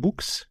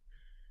audiobooks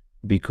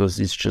because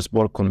it's just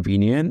more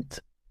convenient.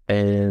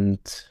 And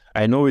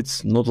I know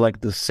it's not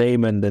like the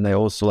same. And then I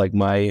also like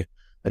my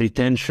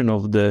retention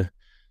of the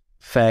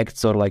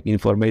facts or like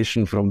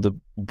information from the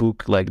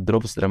book like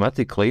drops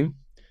dramatically.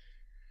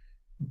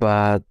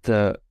 But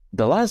the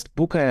last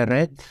book I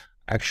read,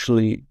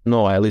 actually,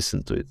 no, I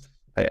listened to it.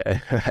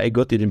 I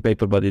got it in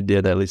paper, but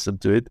I listened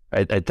to it.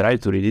 I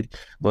tried to read it.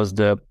 Was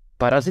The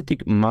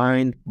Parasitic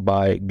Mind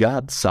by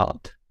Gad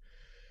Saad,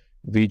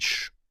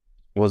 which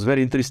was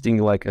very interesting,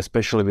 like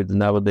especially with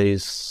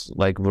nowadays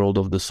like world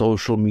of the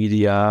social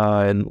media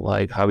and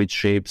like how it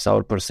shapes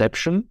our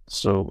perception.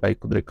 So I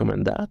could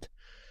recommend that.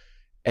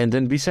 And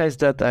then besides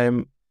that,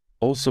 I'm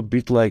also a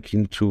bit like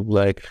into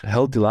like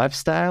healthy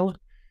lifestyle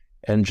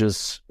and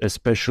just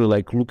especially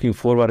like looking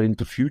forward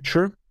into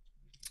future.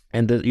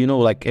 And that,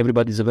 like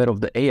everybody's aware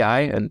of the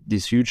AI and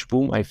this huge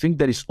boom. I think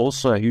there is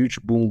also a huge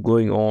boom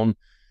going on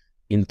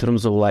in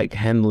terms of like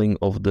handling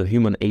of the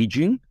human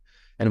aging.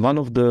 And one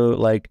of the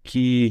like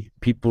key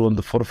people on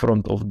the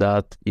forefront of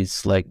that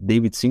is like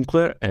David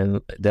Sinclair. And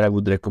there I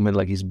would recommend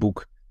like his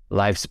book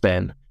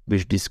Lifespan,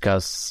 which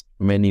discuss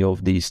many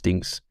of these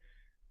things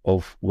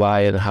of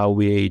why and how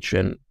we age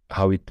and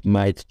how it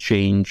might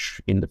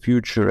change in the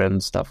future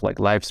and stuff like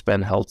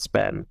lifespan, health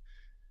span.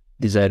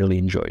 This I really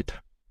enjoyed.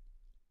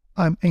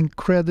 I'm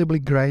incredibly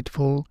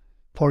grateful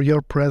for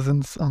your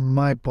presence on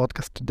my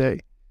podcast today.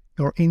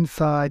 Your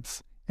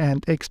insights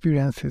and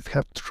experiences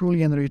have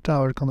truly enriched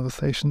our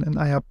conversation, and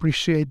I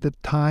appreciate the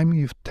time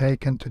you've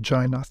taken to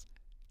join us.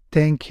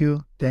 Thank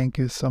you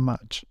so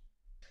much.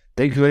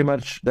 Thank you very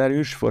much,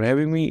 Dariusz, for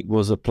having me. It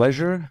was a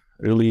pleasure.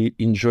 Really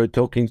enjoyed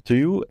talking to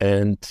you,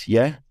 and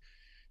yeah,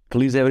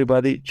 please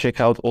everybody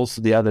check out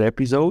also the other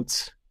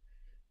episodes,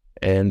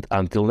 and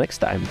until next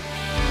time.